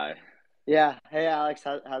introduce your guy? Yeah. Hey, Alex.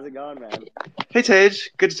 How's it going, man? Hey,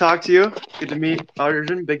 Tage. Good to talk to you. Good to meet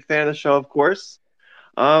Arjun. Big fan of the show, of course.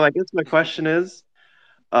 I guess my question is,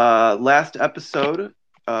 last episode,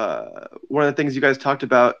 one of the things you guys talked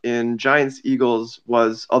about in Giants-Eagles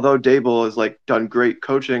was, although Dable has done great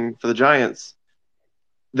coaching for the Giants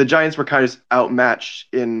were kind of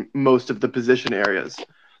outmatched in most of the position areas.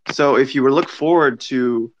 So if you were to look forward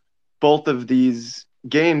to both of these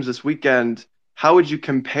games this weekend, how would you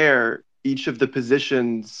compare each of the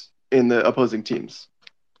positions in the opposing teams?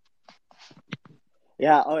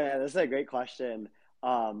 Yeah. Oh, yeah. This is a great question.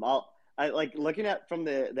 I like looking at from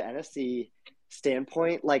the NFC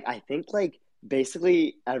standpoint. I think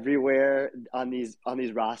basically everywhere on these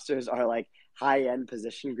rosters are high end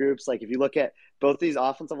position groups. If you look at both these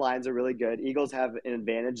offensive lines are really good. Eagles have an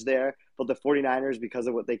advantage there, but the 49ers, because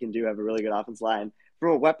of what they can do, have a really good offensive line.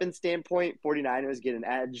 From a weapon standpoint, 49ers get an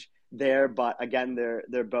edge there, but again,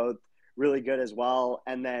 they're both really good as well.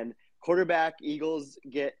 And then quarterback, Eagles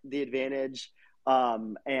get the advantage,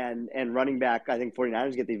 and running back, I think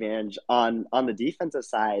 49ers get the advantage. On the defensive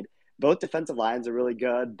side, both defensive lines are really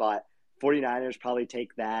good, but 49ers probably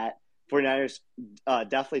take that. 49ers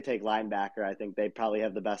definitely take linebacker. I think they probably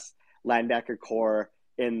have the best linebacker core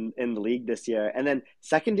in the league this year. And then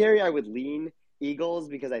secondary, I would lean Eagles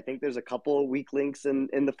because I think there's a couple weak links in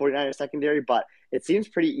the 49ers secondary, but it seems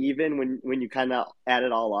pretty even when you kind of add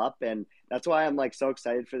it all up. And that's why I'm so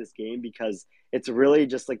excited for this game, because it's really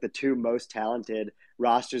just the 2 most talented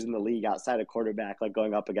rosters in the league outside of quarterback,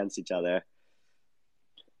 going up against each other.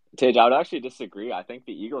 Tage, I would actually disagree. I think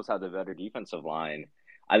the Eagles have the better defensive line.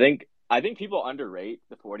 I think people underrate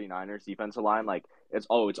the 49ers defensive line. It's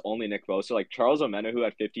only Nick Bosa. Charles Omenihu, who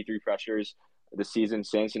had 53 pressures the season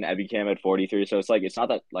since, and Ebicam had 43. So it's not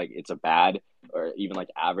that it's a bad or even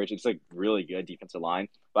average. It's really good defensive line.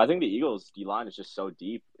 But I think the Eagles D line is just so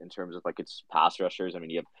deep in terms of its pass rushers. I mean,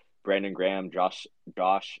 you have Brandon Graham,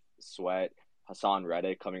 Josh Sweat, Hassan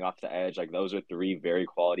Reddick coming off the edge. Those are 3 very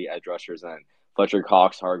quality edge rushers. And Fletcher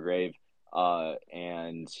Cox, Hargrave,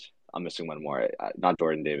 and I'm missing one more. Not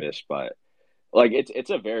Jordan Davis, but it's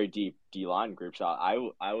a very deep D line group. So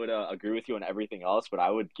I would agree with you on everything else, but I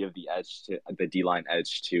would give the D line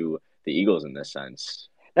edge to the Eagles in this sense.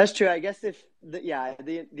 That's true. I guess if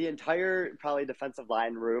the entire probably defensive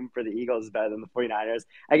line room for the Eagles is better than the 49ers.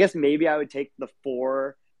 I guess maybe I would take the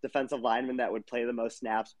 4 defensive linemen that would play the most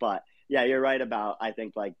snaps. But yeah, you're right about, I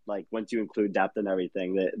think once you include depth and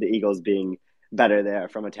everything, the Eagles being better there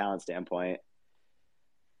from a talent standpoint.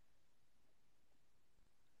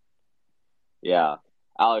 Yeah.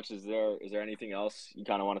 Alex, is there anything else you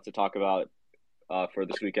kind of wanted to talk about for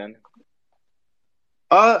this weekend?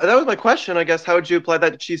 That was my question, I guess. How would you apply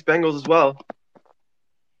that to Chiefs Bengals as well?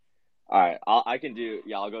 All right,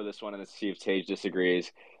 I'll go this one and see if Tage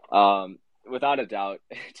disagrees. Without a doubt,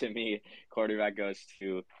 to me, quarterback goes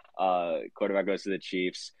to the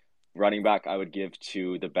Chiefs. Running back, I would give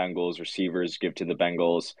to the Bengals. Receivers, give to the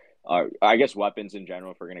Bengals. I guess weapons in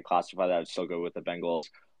general, if we're going to classify that, I'd still go with the Bengals.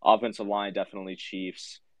 Offensive line, definitely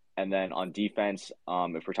Chiefs. And then on defense,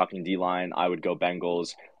 if we're talking D-line, I would go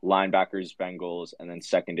Bengals. Linebackers, Bengals. And then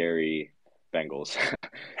secondary, Bengals.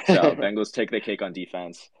 So Bengals take the cake on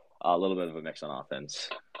defense. A little bit of a mix on offense.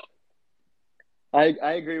 I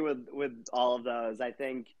agree with all of those. I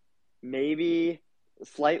think maybe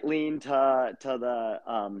slight lean to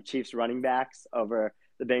the Chiefs running backs over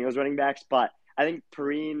the Bengals running backs, but I think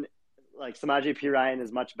Perrine like Samaje Perine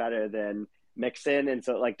is much better than Mixon, and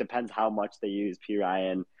so it like depends how much they use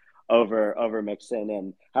Perine over Mixon,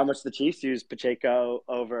 and how much the Chiefs use Pacheco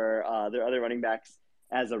over their other running backs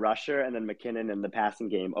as a rusher, and then McKinnon in the passing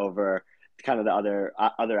game over kind of the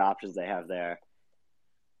other options they have there.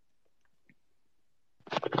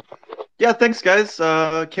 Yeah, thanks, guys.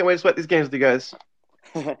 Can't wait to sweat these games with you guys.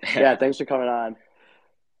 Yeah, thanks for coming on.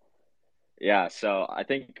 Yeah, so I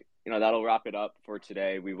think that'll wrap it up for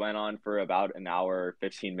today. We went on for about an hour,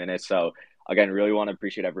 15 minutes. So again, really want to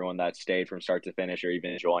appreciate everyone that stayed from start to finish or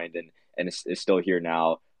even joined and is still here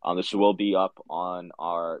now. This will be up on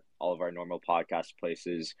all of our normal podcast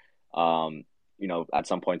places, at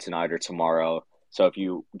some point tonight or tomorrow. So if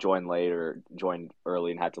you join late or joined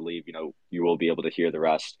early and had to leave, you will be able to hear the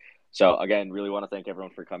rest. So again, really want to thank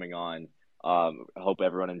everyone for coming on. I hope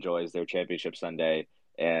everyone enjoys their championship Sunday.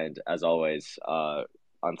 And as always,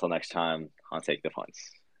 until next time, I'll take the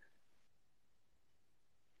punts.